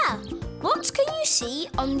 Ella, what can you see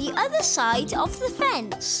on the other side of the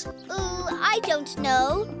fence? Ooh, I don't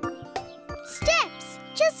know. Steps,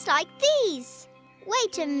 just like these.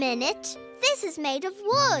 Wait a minute. This is made of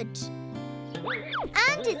wood.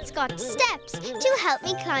 And it's got steps to help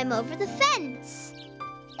me climb over the fence.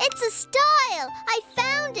 It's a stile. I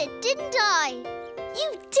found it, didn't I?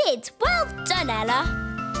 You did. Well done, Ella.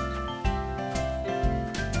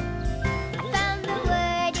 I found the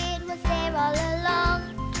word, it was there all along.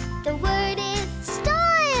 The word is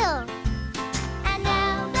style. And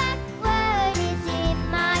now that word is in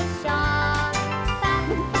my song. Bap,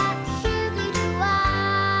 bap, shoo-be-doo-ah.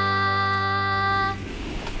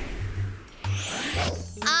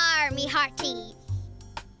 Army hearties.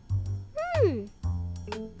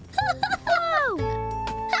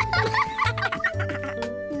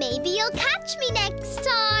 Maybe you'll catch me next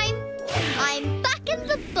time. I'm back in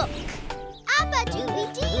the book.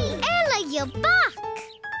 Abba-doobie-dee. Ella, you're back.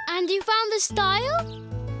 And you found the stile?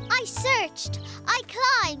 I searched. I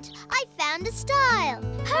climbed. I found a stile.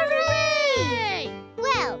 Hooray!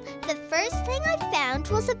 Well, the first thing I found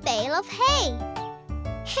was a bale of hay.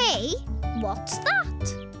 Hey, what's that?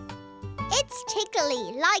 It's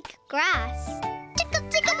tickly, like grass. Tickle,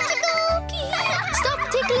 tickle, tickle. Stop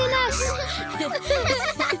tickling us!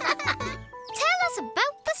 Tell us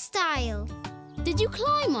about the stile. Did you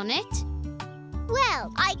climb on it?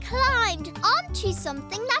 Well, I climbed onto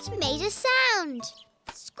something that made a sound.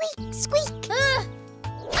 Squeak, squeak. A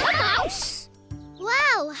mouse!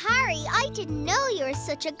 Wow, Harry, I didn't know you were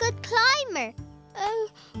such a good climber. Oh,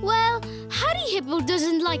 well, Harry Hippo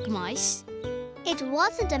doesn't like mice. It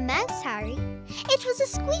wasn't a mouse, Harry. It was a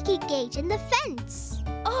squeaky gate in the fence.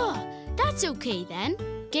 Oh, that's okay then.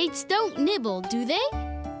 Gates don't nibble, do they?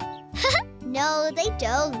 No, they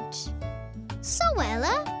don't. So,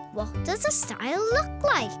 Ella, what does a stile look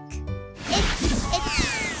like? It's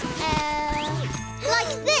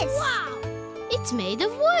like this. Wow! It's made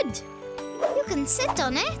of wood. You can sit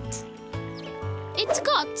on it. It's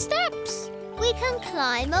got steps. We can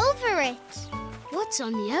climb over it. What's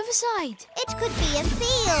on the other side? It could be a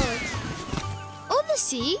field. Or the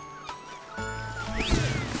sea?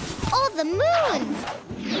 Or the moon.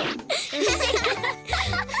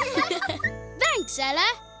 Thanks, Ella.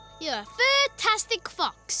 You're a fantastic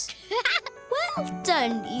fox. Well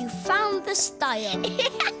done, you found the style.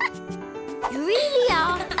 You really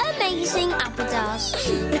are amazing, Abadas.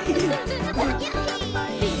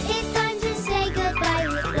 It's time to say goodbye.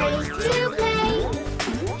 We're going to play.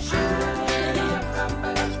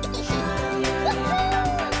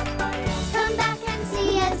 Come back and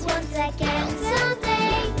see us once again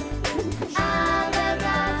someday.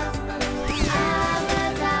 Abadas,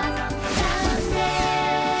 Abadas, someday.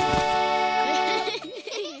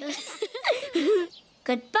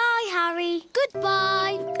 Goodbye, Harry.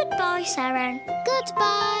 Goodbye. Goodbye, Saren.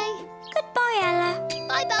 Goodbye. Goodbye, Ella.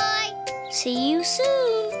 Bye-bye. See you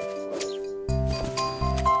soon.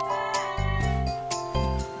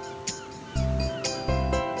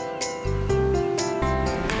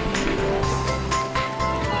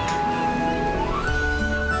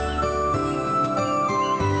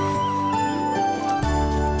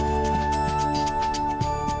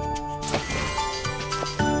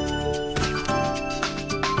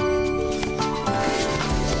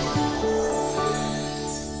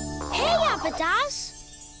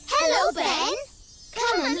 Hello,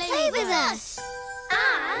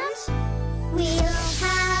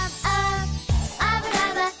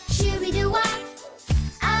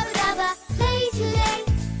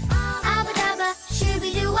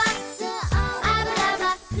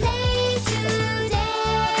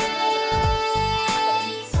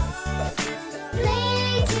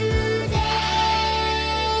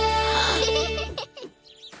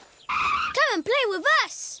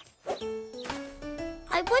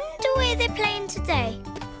 today?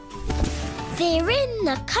 They're in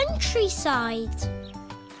the countryside.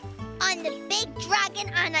 I'm the big dragon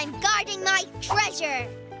and I'm guarding my treasure.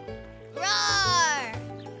 Roar!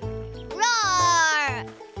 Roar!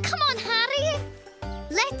 Come on, Harry.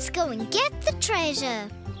 Let's go and get the treasure.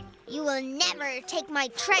 You will never take my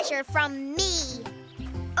treasure from me.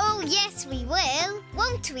 Oh, yes, we will.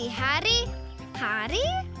 Won't we, Harry? Harry?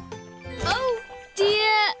 Oh,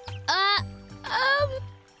 dear.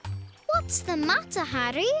 What's the matter,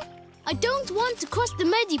 Harry? I don't want to cross the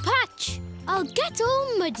muddy patch. I'll get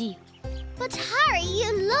all muddy. But Harry,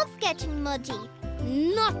 you love getting muddy.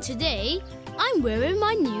 Not today. I'm wearing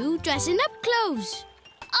my new dressing up clothes.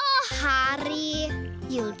 Oh, Harry.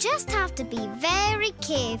 You'll just have to be very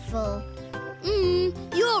careful.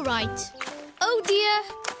 You're right. Oh, dear.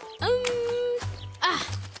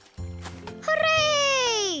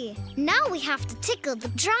 Hooray! Now we have to tickle the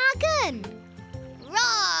dragon.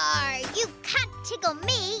 Roar! You can't tickle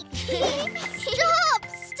me. Stop!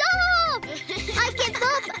 Stop! I give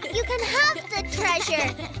up. You can have the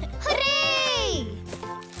treasure. Hooray!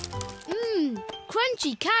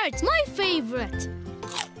 Crunchy carrots, my favourite.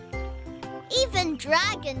 Even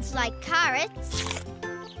dragons like carrots.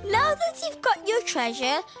 Now that you've got your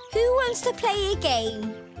treasure, who wants to play a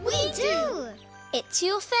game? We do. It's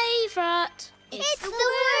your favourite. It's the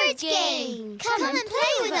word game. Come and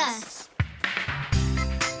play with us.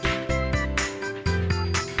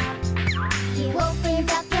 You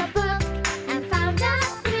opened up the book and found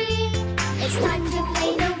us 3. It's time to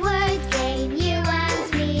play the word game, you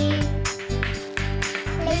and me.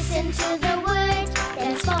 Listen to the word,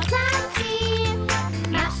 then spot and see.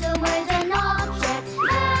 Match the word and object,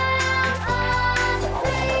 help us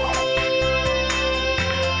play.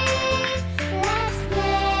 Let's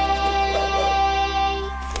play.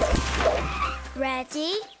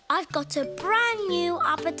 Ready? I've got a brand new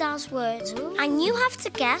Abadas word, and you have to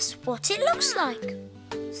guess what it looks like.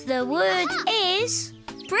 The word is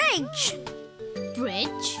bridge.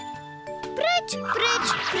 Bridge? Bridge,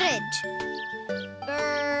 bridge, bridge.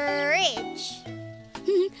 Bridge.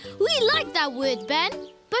 We like that word, Ben.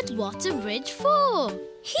 But what's a bridge for?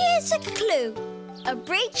 Here's a clue. A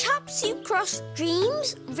bridge helps you cross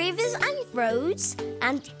streams, rivers and roads,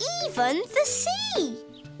 and even the sea.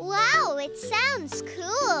 Wow, it sounds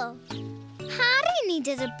cool. Harry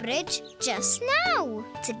needed a bridge just now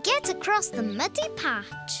to get across the muddy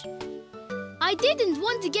patch. I didn't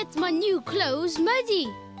want to get my new clothes muddy.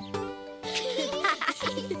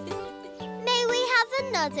 May we have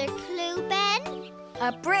another clue, Ben?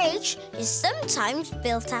 A bridge is sometimes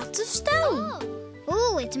built out of stone.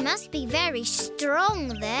 Oh, it must be very strong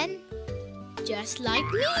then. Just like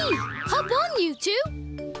me. Hop on, you two.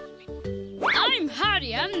 I'm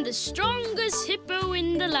Harry. I'm the strongest hippo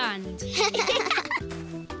in the land.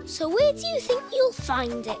 So where do you think you'll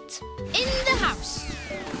find it? In the house.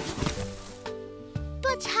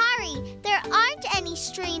 But Harry, there aren't any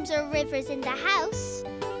streams or rivers in the house.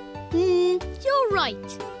 You're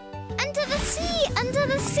right. Under the sea, under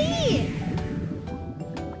the sea.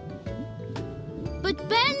 But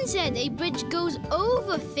Ben said a bridge goes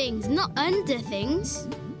over things, not under things.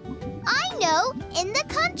 I know, in the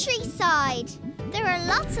countryside. There are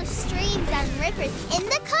lots of streams and rivers in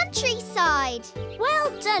the countryside.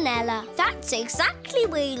 Well done, Ella. That's exactly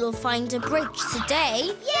where you'll find a bridge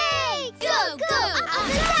today. Yay! Go,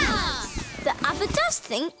 Abadas! The Abadas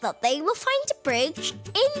think that they will find a bridge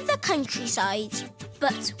in the countryside.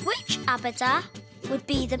 But which Abada would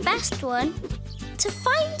be the best one to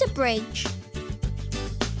find a bridge?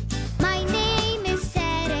 My name is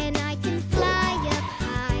Sarah and I can fly up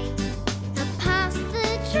high, up past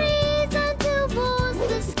the trees and towards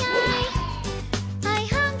the sky. I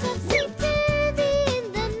hunt up topsy-turvy in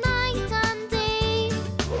the night and day,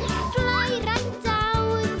 fly right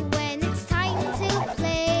down when it's time to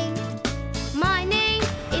play. My name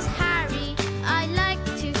is Harry, I like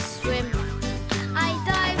to swim. I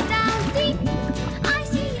dive down deep, I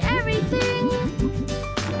see everything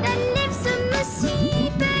that lives in the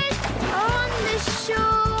seabed on the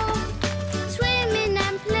shore. Swimming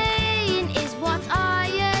and playing is what I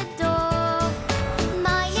adore.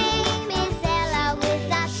 My name is Ella with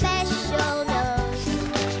that special nose.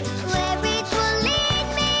 Where it will lead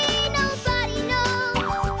me, nobody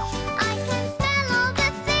knows. I can smell all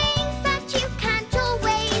the things that you can't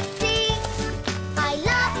always see. I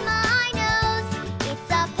love my nose, it's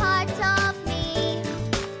a part of me.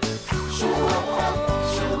 Shoo-wop-up,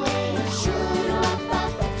 shoo-way,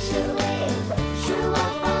 shoo-wop-up, shoo-way,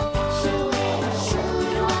 shoo-wop-up, shoo-way,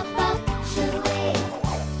 shoo-wop-up, shoo-way.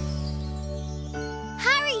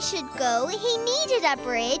 Harry should go. He needed a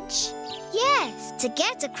bridge. Yes, to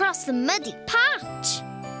get across the muddy patch.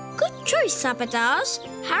 Good choice, Abadas.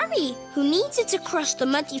 Harry, who needed to cross the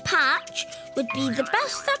muddy patch, would be the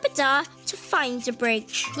best Abadar to find the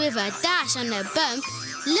bridge. With a dash and a bump,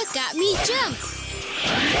 look at me jump.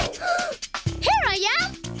 Here I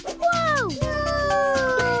am. Whoa!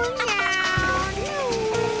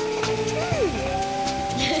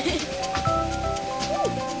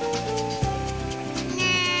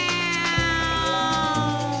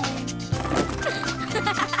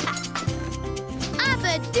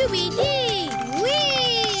 Abba-dooby-dee!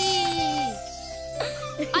 Whee!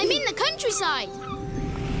 I'm in the countryside.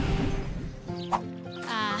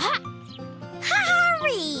 Aha!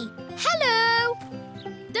 Harry! Hello!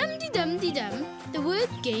 Dum-de-dum-de-dum. The word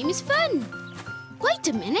game is fun. Wait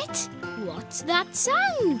a minute. What's that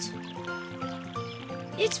sound?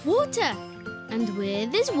 It's water. And where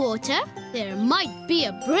there's water, there might be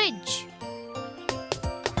a bridge.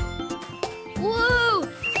 Whoa!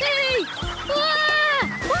 Hey!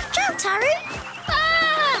 Ah! Watch out, Harry!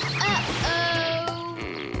 Ah! Uh-oh!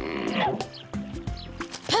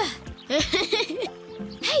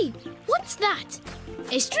 Hey, what's that?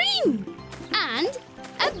 A stream! And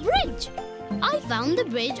a bridge! I found the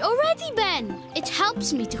bridge already, Ben. It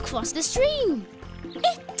helps me to cross the stream.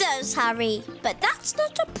 It does, Harry. But that's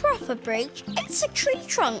not a proper bridge. It's a tree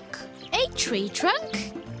trunk. A tree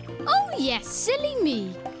trunk? Oh, yes, silly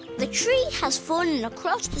me. The tree has fallen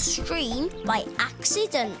across the stream by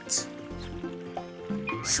accident.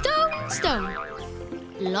 Stone, stone.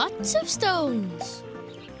 Lots of stones.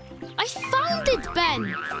 I found it,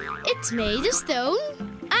 Ben. It's made of stone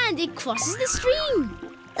and it crosses the stream.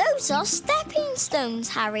 Those are stepping stones,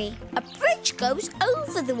 Harry. A bridge goes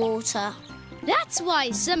over the water. That's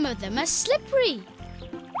why some of them are slippery.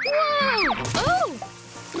 Whoa! Oh!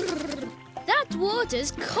 That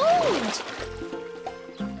water's cold.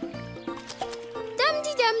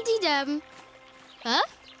 Dum-de-dum-de-dum. Huh?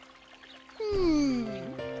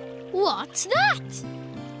 What's that?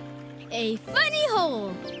 A funny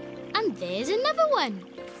hole. And there's another one.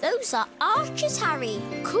 Those are arches, Harry.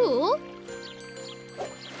 Cool.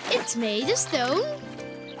 It's made of stone.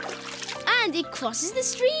 And it crosses the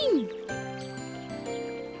stream.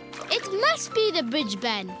 It must be the bridge,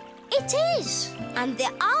 Ben. It is. And the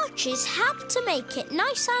arches help to make it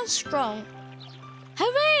nice and strong.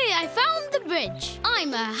 Hooray! I found the bridge.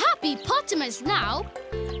 I'm a happy Potamus now.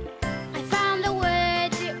 I found the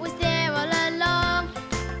word, it was there all along.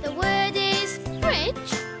 The word is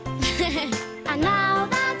Bridge? and now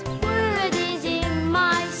that word is in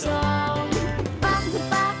my song. Ba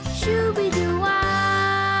ba shooby-doo-wah.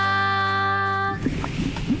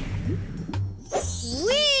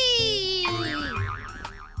 Whee!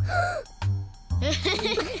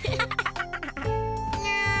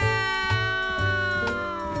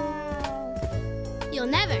 You'll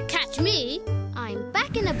never catch me. I'm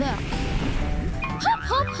back in a book. Hop,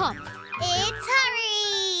 hop, hop. It's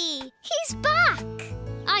Harry! He's back!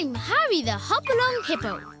 I'm Harry the Hop-along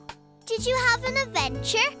Hippo. Did you have an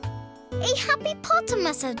adventure? A happy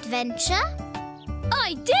Potamus adventure?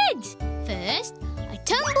 I did! First, I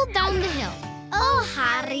tumbled down the hill. Oh,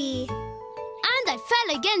 Harry. And I fell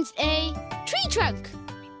against a tree trunk.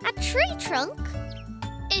 A tree trunk?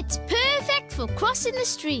 It's perfect for crossing the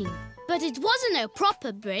stream. But it wasn't a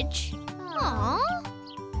proper bridge. Aww.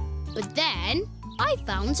 But then I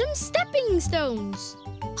found some stepping stones.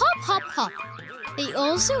 Hop, hop, hop. They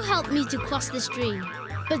also helped me to cross the stream.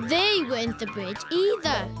 But they weren't the bridge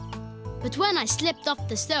either. But when I slipped off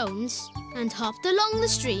the stones and hopped along the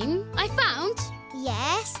stream, I found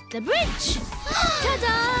Yes? the bridge.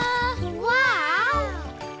 Ta-da! Wow!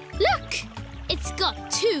 Look! It's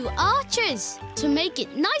got 2 arches to make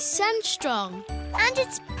it nice and strong. And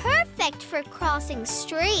it's perfect for crossing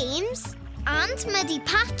streams and muddy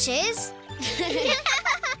patches. You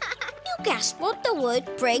guessed what the word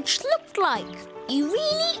bridge looked like. You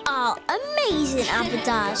really are amazing,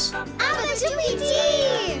 Abadas.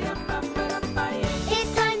 Abba-dooby-dee!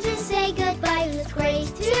 It's time to say goodbye. It was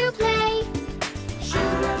great to play.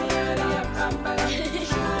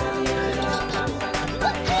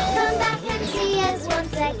 Come back and see us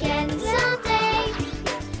once again someday.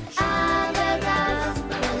 Abadas,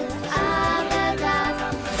 Abadas,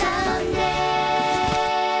 someday.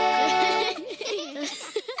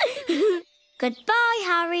 Goodbye,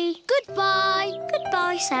 Harry. Goodbye.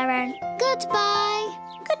 Goodbye, Sarah. Goodbye.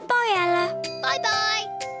 Goodbye, Ella. Bye-bye.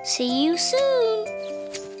 See you soon.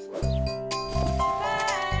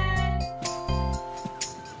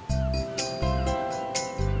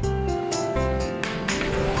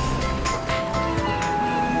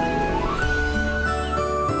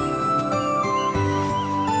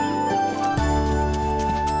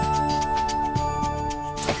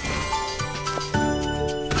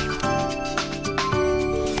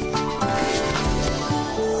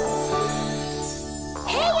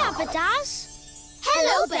 Abadas.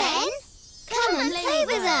 Hello, Ben. Come and play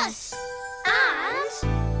with us. And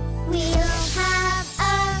we'll have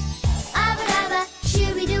a Abadabba,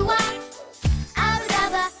 shooby-doo-wah.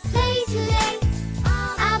 Abadabba, play today.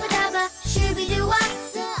 Abadabba, shooby-doo-wah.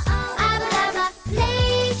 Abadabba,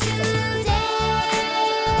 play today.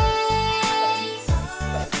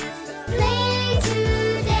 Play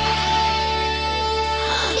today.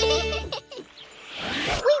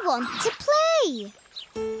 We want to play.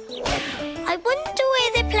 I wonder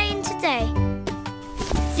where they're playing today.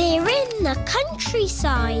 They're in the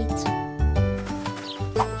countryside.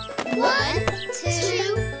 1, 2,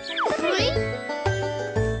 3.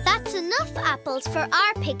 That's enough apples for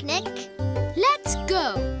our picnic. Let's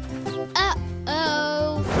go.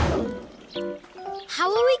 Uh-oh. How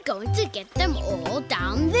are we going to get them all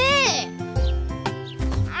down there?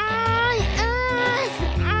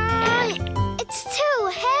 It's too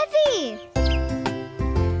heavy.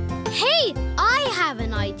 Hey, I have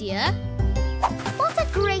an idea. What a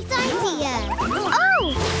great idea.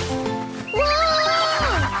 Oh!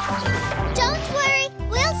 Whoa! Don't worry,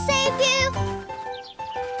 we'll save you.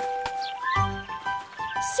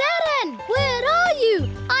 Seren, where are you?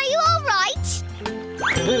 Are you all right?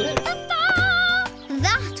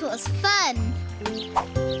 That was fun.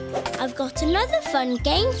 I've got another fun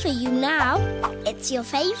game for you now. It's your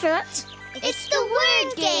favourite. It's the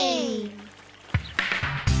word game.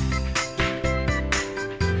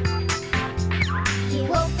 You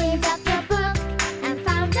opened up the book and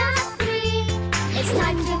found us 3. It's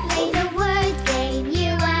time to play the word game,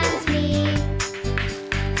 you and me.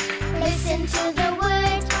 Listen to the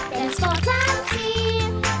word, then spot and see.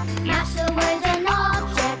 Match the word and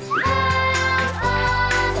object, help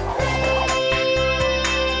us play.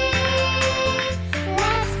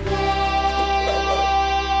 Let's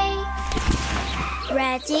play.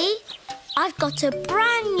 Ready? I've got a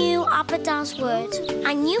brand new Abadas word,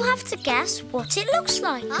 and you have to guess what it looks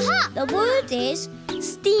like. Aha! The word is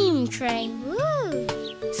steam train. Ooh.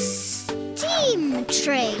 Steam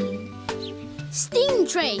train. Steam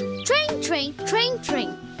train. Train, train, train,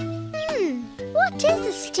 train. What is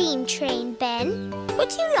a steam train, Ben?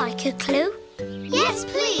 Would you like a clue? Yes,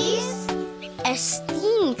 please. A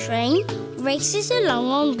steam train races along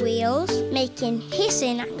on wheels, making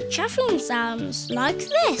hissing and chuffing sounds like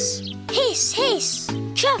this. Hiss, hiss,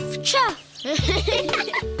 chuff, chuff.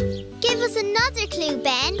 Give us another clue,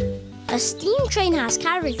 Ben. A steam train has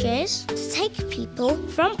carriages to take people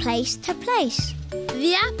from place to place.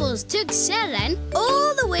 The apples took Seren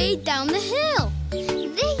all the way down the hill.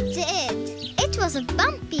 They did. It was a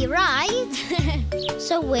bumpy ride.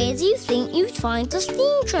 So where do you think you'd find a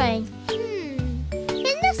steam train?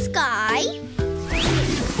 In the sky?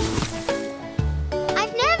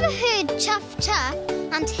 I've never heard chuff chuff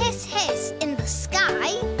and hiss hiss in the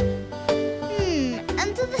sky.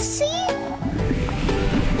 Under the sea?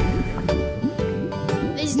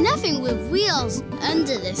 There's nothing with wheels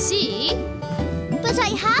under the sea. But I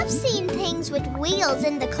have seen things with wheels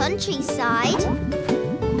in the countryside.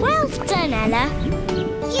 Well done, Ella.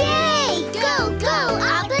 Yay! Go, go,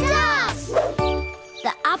 Abadas!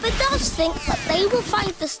 The Abadas think that they will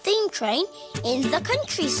find the steam train in the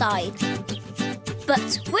countryside.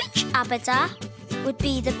 But which Abada would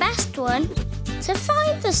be the best one to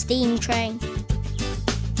find the steam train?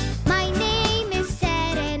 My name is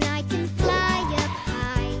Seren, I can fly up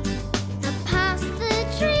high, up past the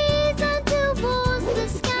trees and towards the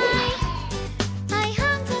sky. I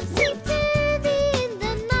hang topsy-turvy in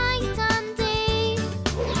the night and day,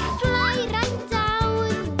 fly right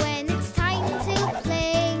down when it's time to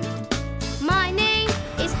play. My name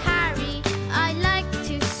is Harry. I like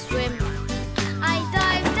to swim. I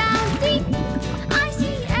dive down deep. I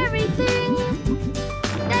see everything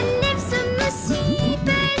that lives on the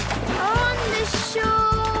seabed or on the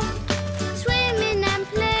shore. Swimming and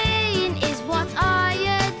playing is what I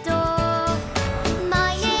adore.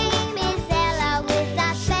 My name is Ella with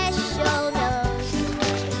that special nose.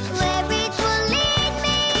 Where it will lead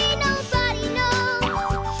me, nobody knows.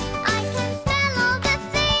 I can smell all the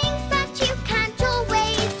things that you can't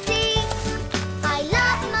always see. I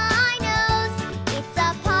love my nose, it's a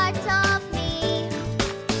part of me.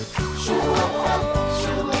 Shoo-wah-wah,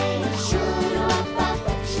 shoo-wah, shoo-wah-wah,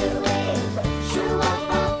 shoo-wah,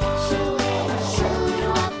 shoo-wah-wah, shoo-wah,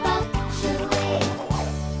 shoo-wah-wah, shoo-wah.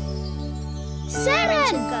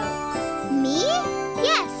 Seren! Me?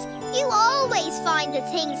 Yes, you always find the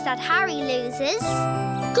things that Harry loses.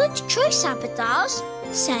 Good choice, Abadas.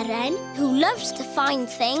 Seren, who loves to find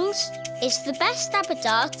things, is the best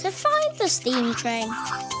Abada to find the steam train.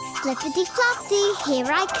 Flippity-floppity, here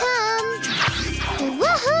I come.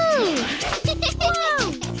 Woohoo!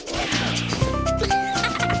 Whoa!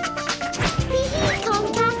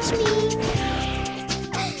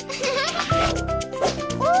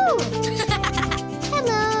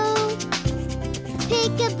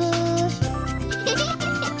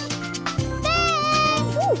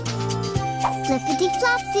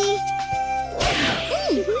 Flippity-floppity.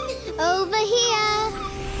 Over here.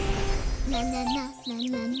 Na na na na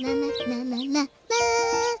na na na na na na.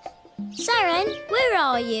 Seren, where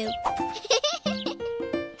are you?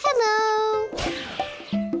 Hello.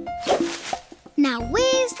 Now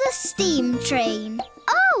where's the steam train?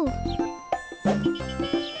 Oh!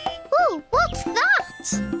 Oh, what's that?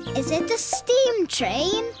 Is it a steam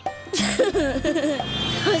train?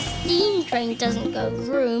 A steam train doesn't go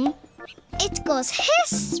vroom. It goes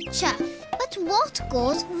hiss, chuff. But what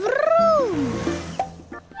goes vroom?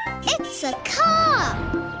 It's a car.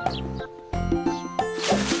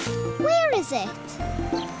 Where is it?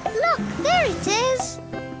 Look, there it is.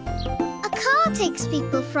 A car takes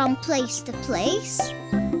people from place to place,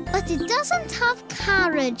 but it doesn't have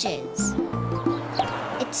carriages.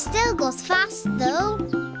 It still goes fast though.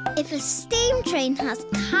 If a steam train has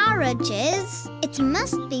carriages, it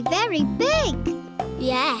must be very big.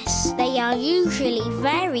 Yes, they are usually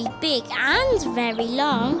very big and very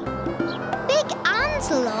long. Big and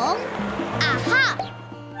long? Aha!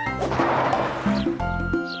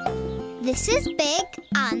 This is big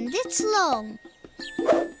and it's long.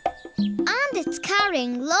 And it's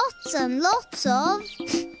carrying lots and lots of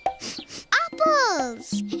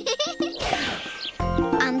apples.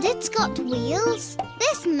 And it's got wheels.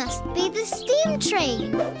 This must be the steam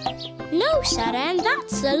train. No, Seren,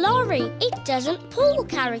 that's a lorry. It doesn't pull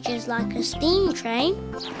carriages like a steam train.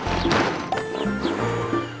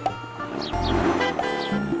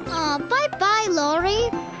 Oh, bye-bye, lorry.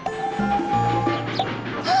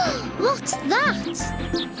 What's that?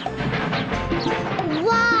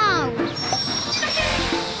 Wow!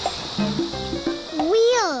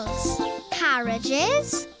 Wheels.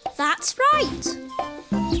 Carriages. That's right.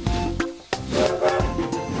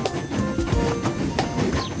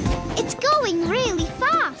 It's going really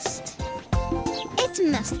fast. It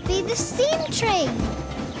must be the steam train.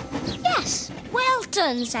 Yes, well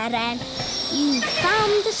done, Seren. You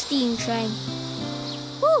found the steam train.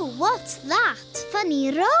 Oh, what's that?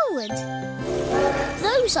 Funny road.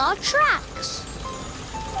 Those are tracks.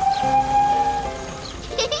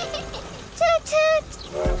 Toot toot.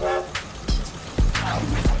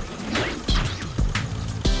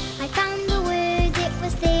 I found the word, it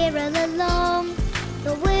was there all along.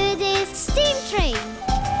 The word is steam train.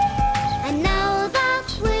 And now that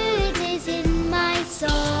word is in my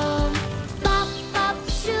song. Bop, bop,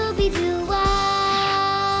 shooby-doo-wah.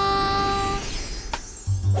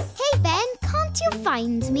 Hey, Ben, can't you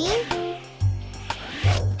find me?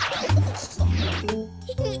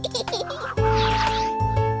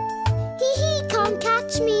 Hee-hee, can't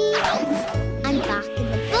catch me. I'm back in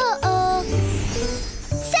the boat.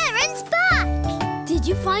 Seren's back! Did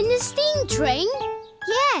you find the steam train?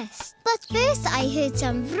 Yes, but first I heard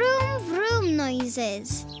some vroom vroom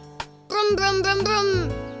noises. Brum, brum, brum, brum.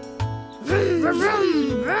 Vroom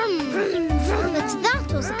vroom vroom vroom vroom. But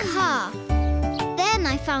that was a car. Then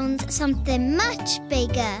I found something much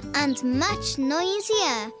bigger and much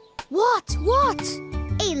noisier. What?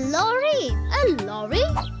 A lorry. A lorry?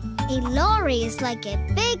 A lorry is like a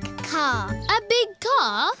big car. A big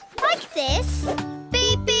car? Like this.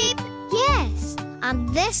 Beep beep. Yes. And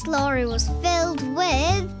this lorry was filled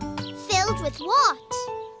with... Filled with what?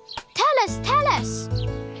 Tell us.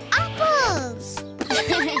 Apples!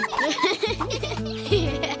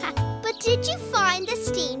 But did you find the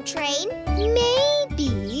steam train?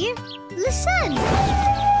 Maybe. Listen.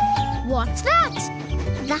 What's that?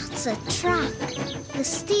 That's a track. The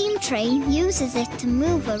steam train uses it to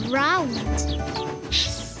move around.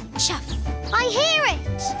 Chuff. I hear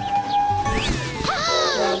it!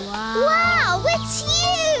 Wow, it's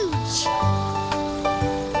huge!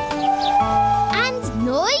 And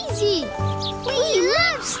noisy. We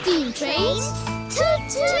love steam trains! Toot,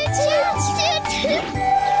 toot, toot, toot, toot!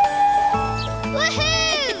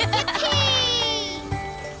 Woohoo! Yippee!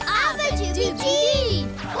 Abba-dooby-dee!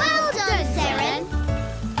 Well done, Seren!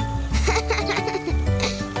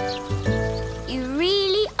 You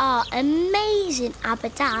really are amazing,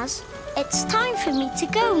 Abadas. It's time for me to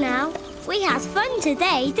go now. We had fun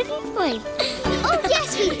today, didn't we? Oh,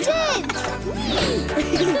 yes, we did!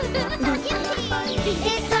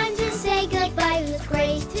 It's time to say goodbye. It was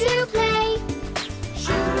great to play.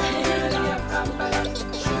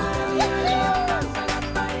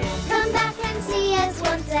 Come back and see us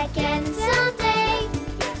once again someday.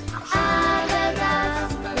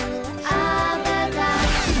 Abadas, Abadas,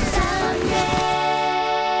 someday.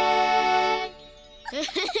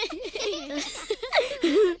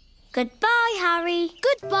 Goodbye, Harry.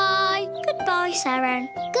 Goodbye. Goodbye, Seren.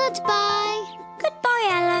 Goodbye. Goodbye,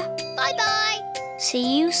 Ella. Bye-bye.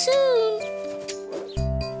 See you soon.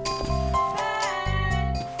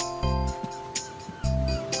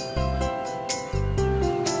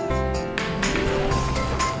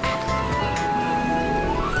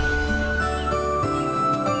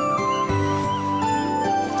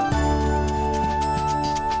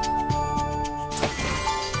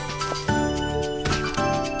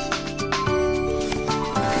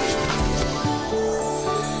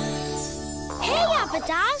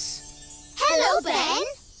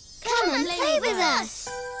 play with us.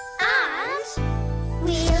 And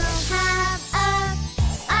We'll have a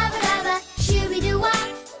Abba-dabba, shooby-doo-wah.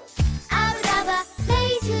 Abba-dabba,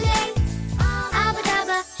 play today.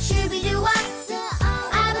 Abba-dabba, shooby-doo-wah.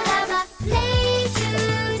 Abba-dabba, play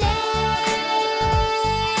today.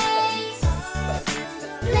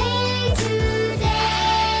 Play today.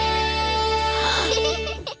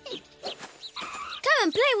 Come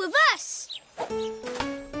and play with us.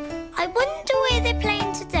 I wonder where they're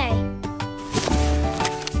playing today.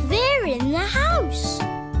 They're in the house.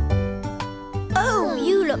 Oh,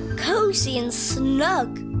 you look cozy and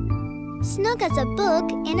snug. Snug as a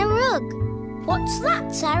bug in a rug. What's that,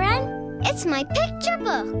 Saren? It's my picture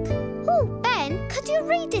book. Oh, Ben, could you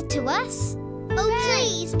read it to us? Oh,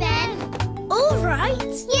 please, Ben. All right.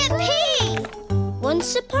 Yippee!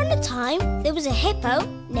 Once upon a time, there was a hippo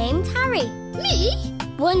named Harry. Me?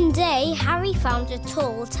 One day, Harry found a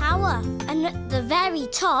tall tower, and at the very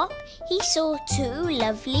top, he saw two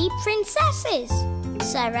lovely princesses,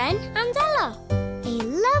 Seren and Ella. A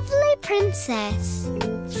lovely princess.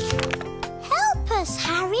 Help us,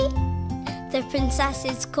 Harry, the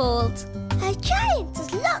princesses called. A giant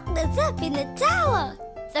has locked us up in the tower.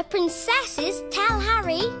 The princesses tell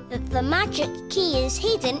Harry that the magic key is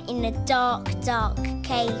hidden in a dark, dark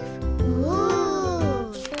cave.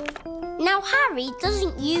 Ooh. Now, Harry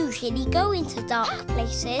doesn't usually go into dark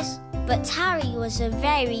places, but Harry was a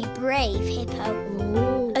very brave hippo.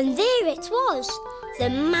 Ooh. And there it was, the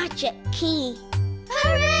magic key.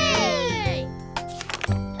 Hooray!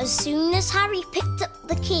 As soon as Harry picked up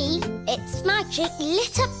the key, its magic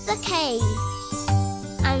lit up the cave.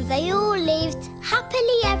 And they all lived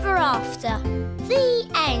happily ever after. The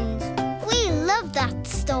end. We love that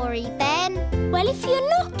story, Ben. Well, if you're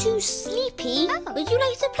not too sleepy, would you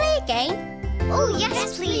like to play a game? Oh,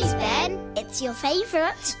 yes, please, Ben. It's your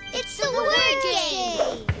favourite. It's the word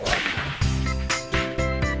game.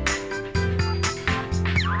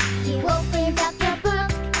 You opened up the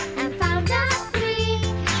book and found us three.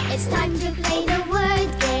 It's time to play the word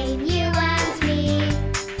game, you and me.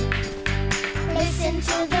 Listen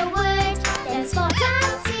to the word, then spot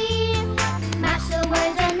and see. Match the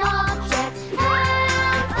word and object.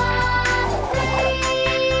 Help us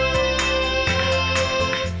three.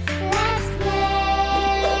 Let's play.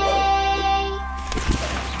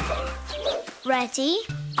 Ready?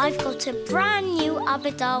 I've got a brand new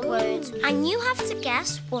Abadas word, and you have to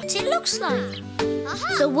guess what it looks like.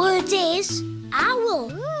 The word is owl.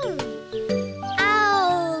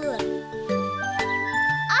 Owl.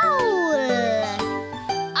 Owl.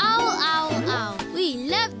 Owl, owl, owl. We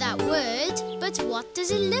love that word, but what does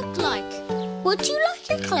it look like? Would you like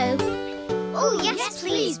a clue? Oh, yes,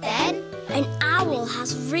 please, Ben. An owl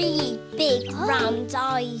has really big round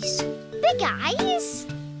eyes. Big eyes?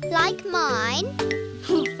 Like mine?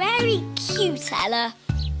 Very cute, Ella.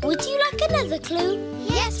 Would you like another clue?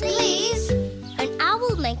 Yes, please. An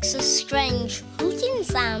owl makes a strange hooting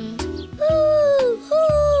sound. Hoo,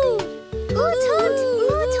 hoo. Hoot, hoot,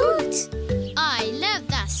 hoot, hoot. I love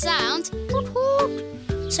that sound. Hoot,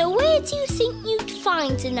 hoot. So where do you think you'd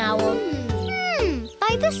find an owl?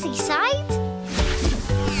 By the seaside?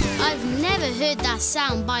 I've never heard that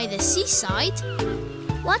sound by the seaside.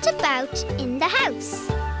 What about in the house?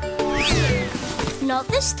 Not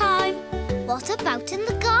this time. What about in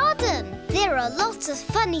the garden? There are lots of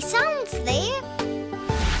funny sounds there.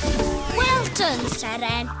 Well done,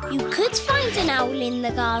 Seren. You could find an owl in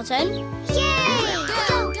the garden. Yay!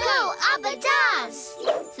 Go, go, Abadas!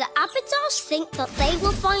 The Abadas think that they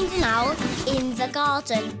will find an owl in the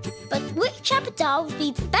garden. But which Abadas would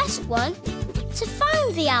be the best one to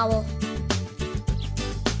find the owl?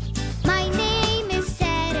 My name is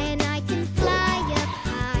Sarah and I can fly up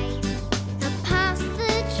high, up past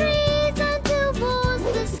the trees and towards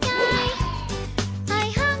the sky. I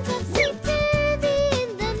hang topsy-turvy in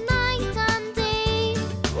the night and day,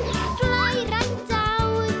 fly right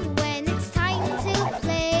down when it's time to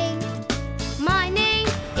play. My name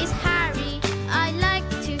is Harry. I like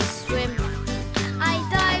to swim. I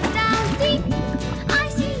dive down deep. I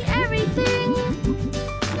see everything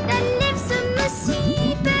that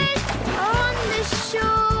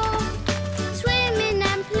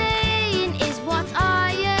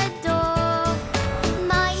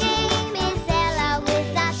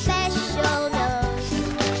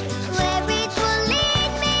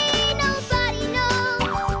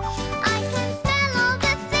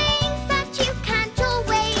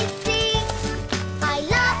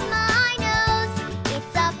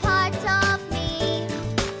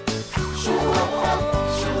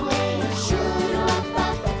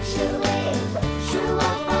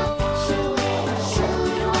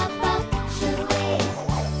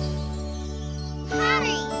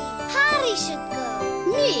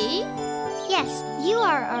You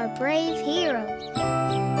are our brave hero.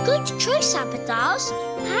 Good choice, Abadas.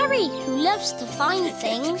 Harry, who loves to find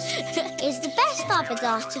things, is the best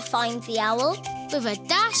Abadas to find the owl. With a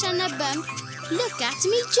dash and a bump, look at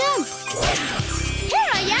me jump.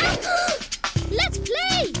 Here I am. Let's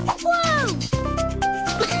play. Whoa!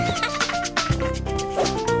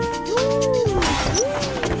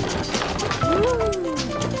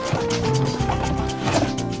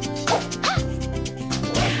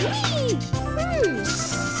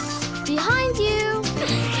 Behind you.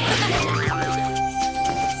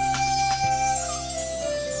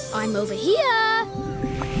 I'm over here.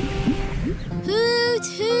 Hoot,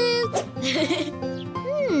 hoot.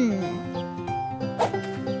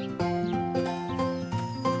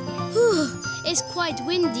 It's quite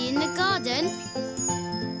windy in the garden.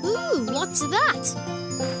 Ooh, what's that?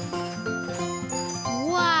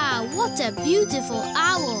 Wow, what a beautiful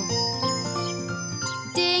owl.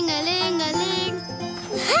 Ding-a-ling-a-ling.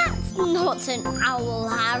 That's not an owl,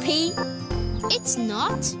 Harry. It's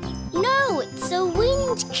not? No, it's a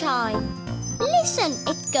wind chime. Listen,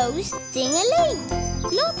 it goes ding-a-ling,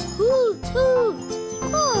 not hoot hoot.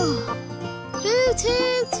 Oh. Hoot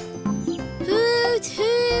hoot! Hoot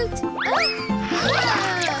hoot!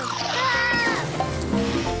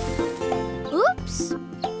 Oops.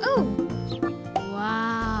 Oh.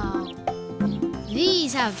 Wow.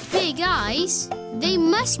 These have big eyes. They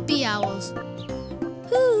must be owls.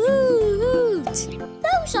 Hoot hoot hoot!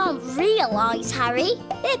 Those aren't real eyes, Harry.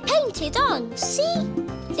 They're painted on, see?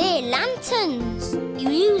 They're lanterns. You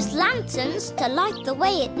use lanterns to light the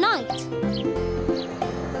way at night.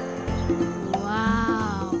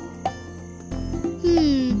 Wow.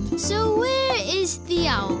 So where is the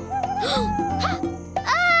owl?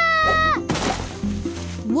 Ah!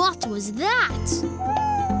 What was that?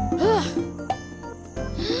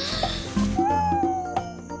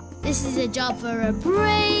 This is a job for a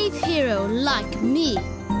brave hero like me.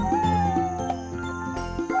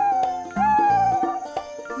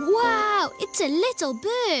 Wow, it's a little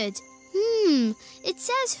bird. It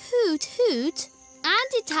says hoot hoot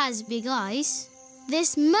and it has big eyes.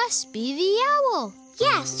 This must be the owl.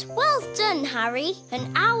 Yes, well done, Harry.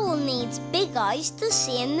 An owl needs big eyes to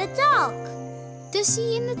see in the dark. To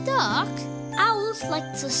see in the dark? Owls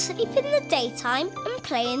like to sleep in the daytime and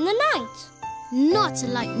play in the night. Not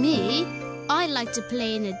like me. I like to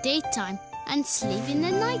play in the daytime and sleep in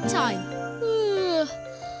the nighttime.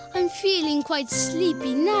 I'm feeling quite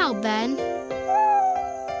sleepy now, Ben.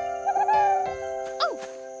 Oh!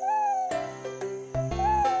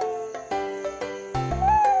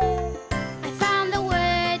 I found the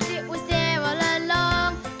word, it was there all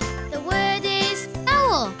along. The word is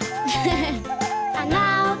Owl. and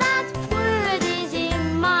now that word is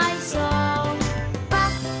in my song.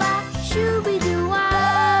 Ba ba shooby-doo-wah.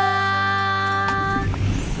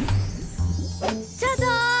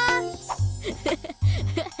 Ta-da!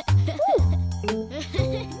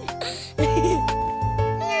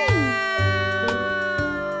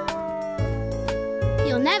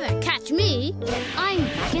 You'll never catch me. I'm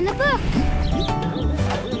back in the book.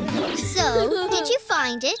 So, did you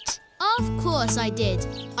find it? Of course I did.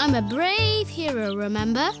 I'm a brave hero,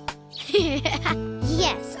 remember?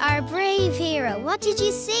 Yes, our brave hero. What did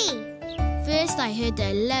you see? First I heard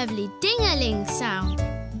a lovely ding-a-ling sound.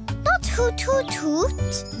 Not hoot hoot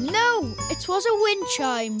hoot. No, it was a wind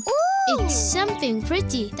chime. Ooh. It's something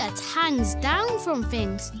pretty that hangs down from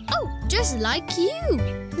things. Oh, just like you.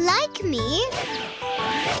 Like me?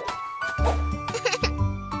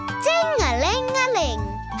 Ding-a-ling-a-ling.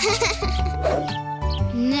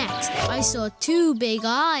 Next, I saw two big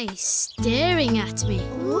eyes staring at me.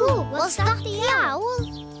 Ooh, was that the owl?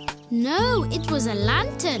 No, it was a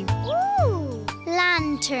lantern. Ooh,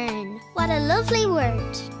 lantern. What a lovely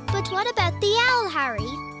word. But what about the owl,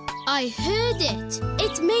 Harry? I heard it.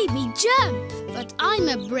 It made me jump. But I'm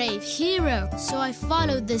a brave hero, so I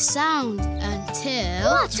followed the sound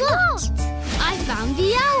until... What? I found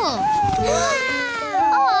the owl.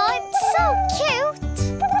 Wow! Oh, it's so cute.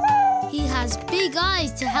 He has big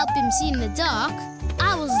eyes to help him see in the dark.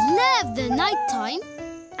 Owls love the nighttime.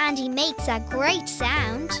 And he makes a great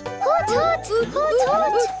sound. Hoot, hoot, hoot,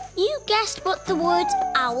 hoot. You guessed what the word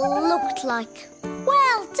owl looked like.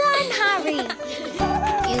 Well done, Harry.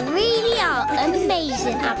 You really are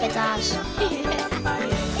amazing, Abadas.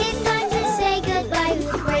 It's time to say goodbye.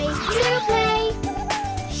 Who's brave to play?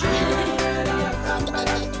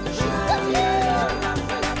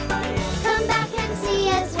 Come back and see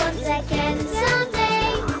us once again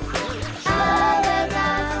someday.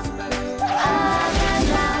 Abadas,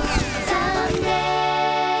 Abadas, someday.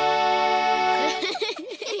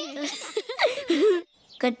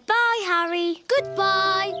 Goodbye, Harry. Goodbye.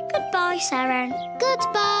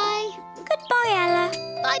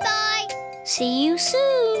 Bye-bye. See you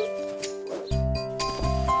soon.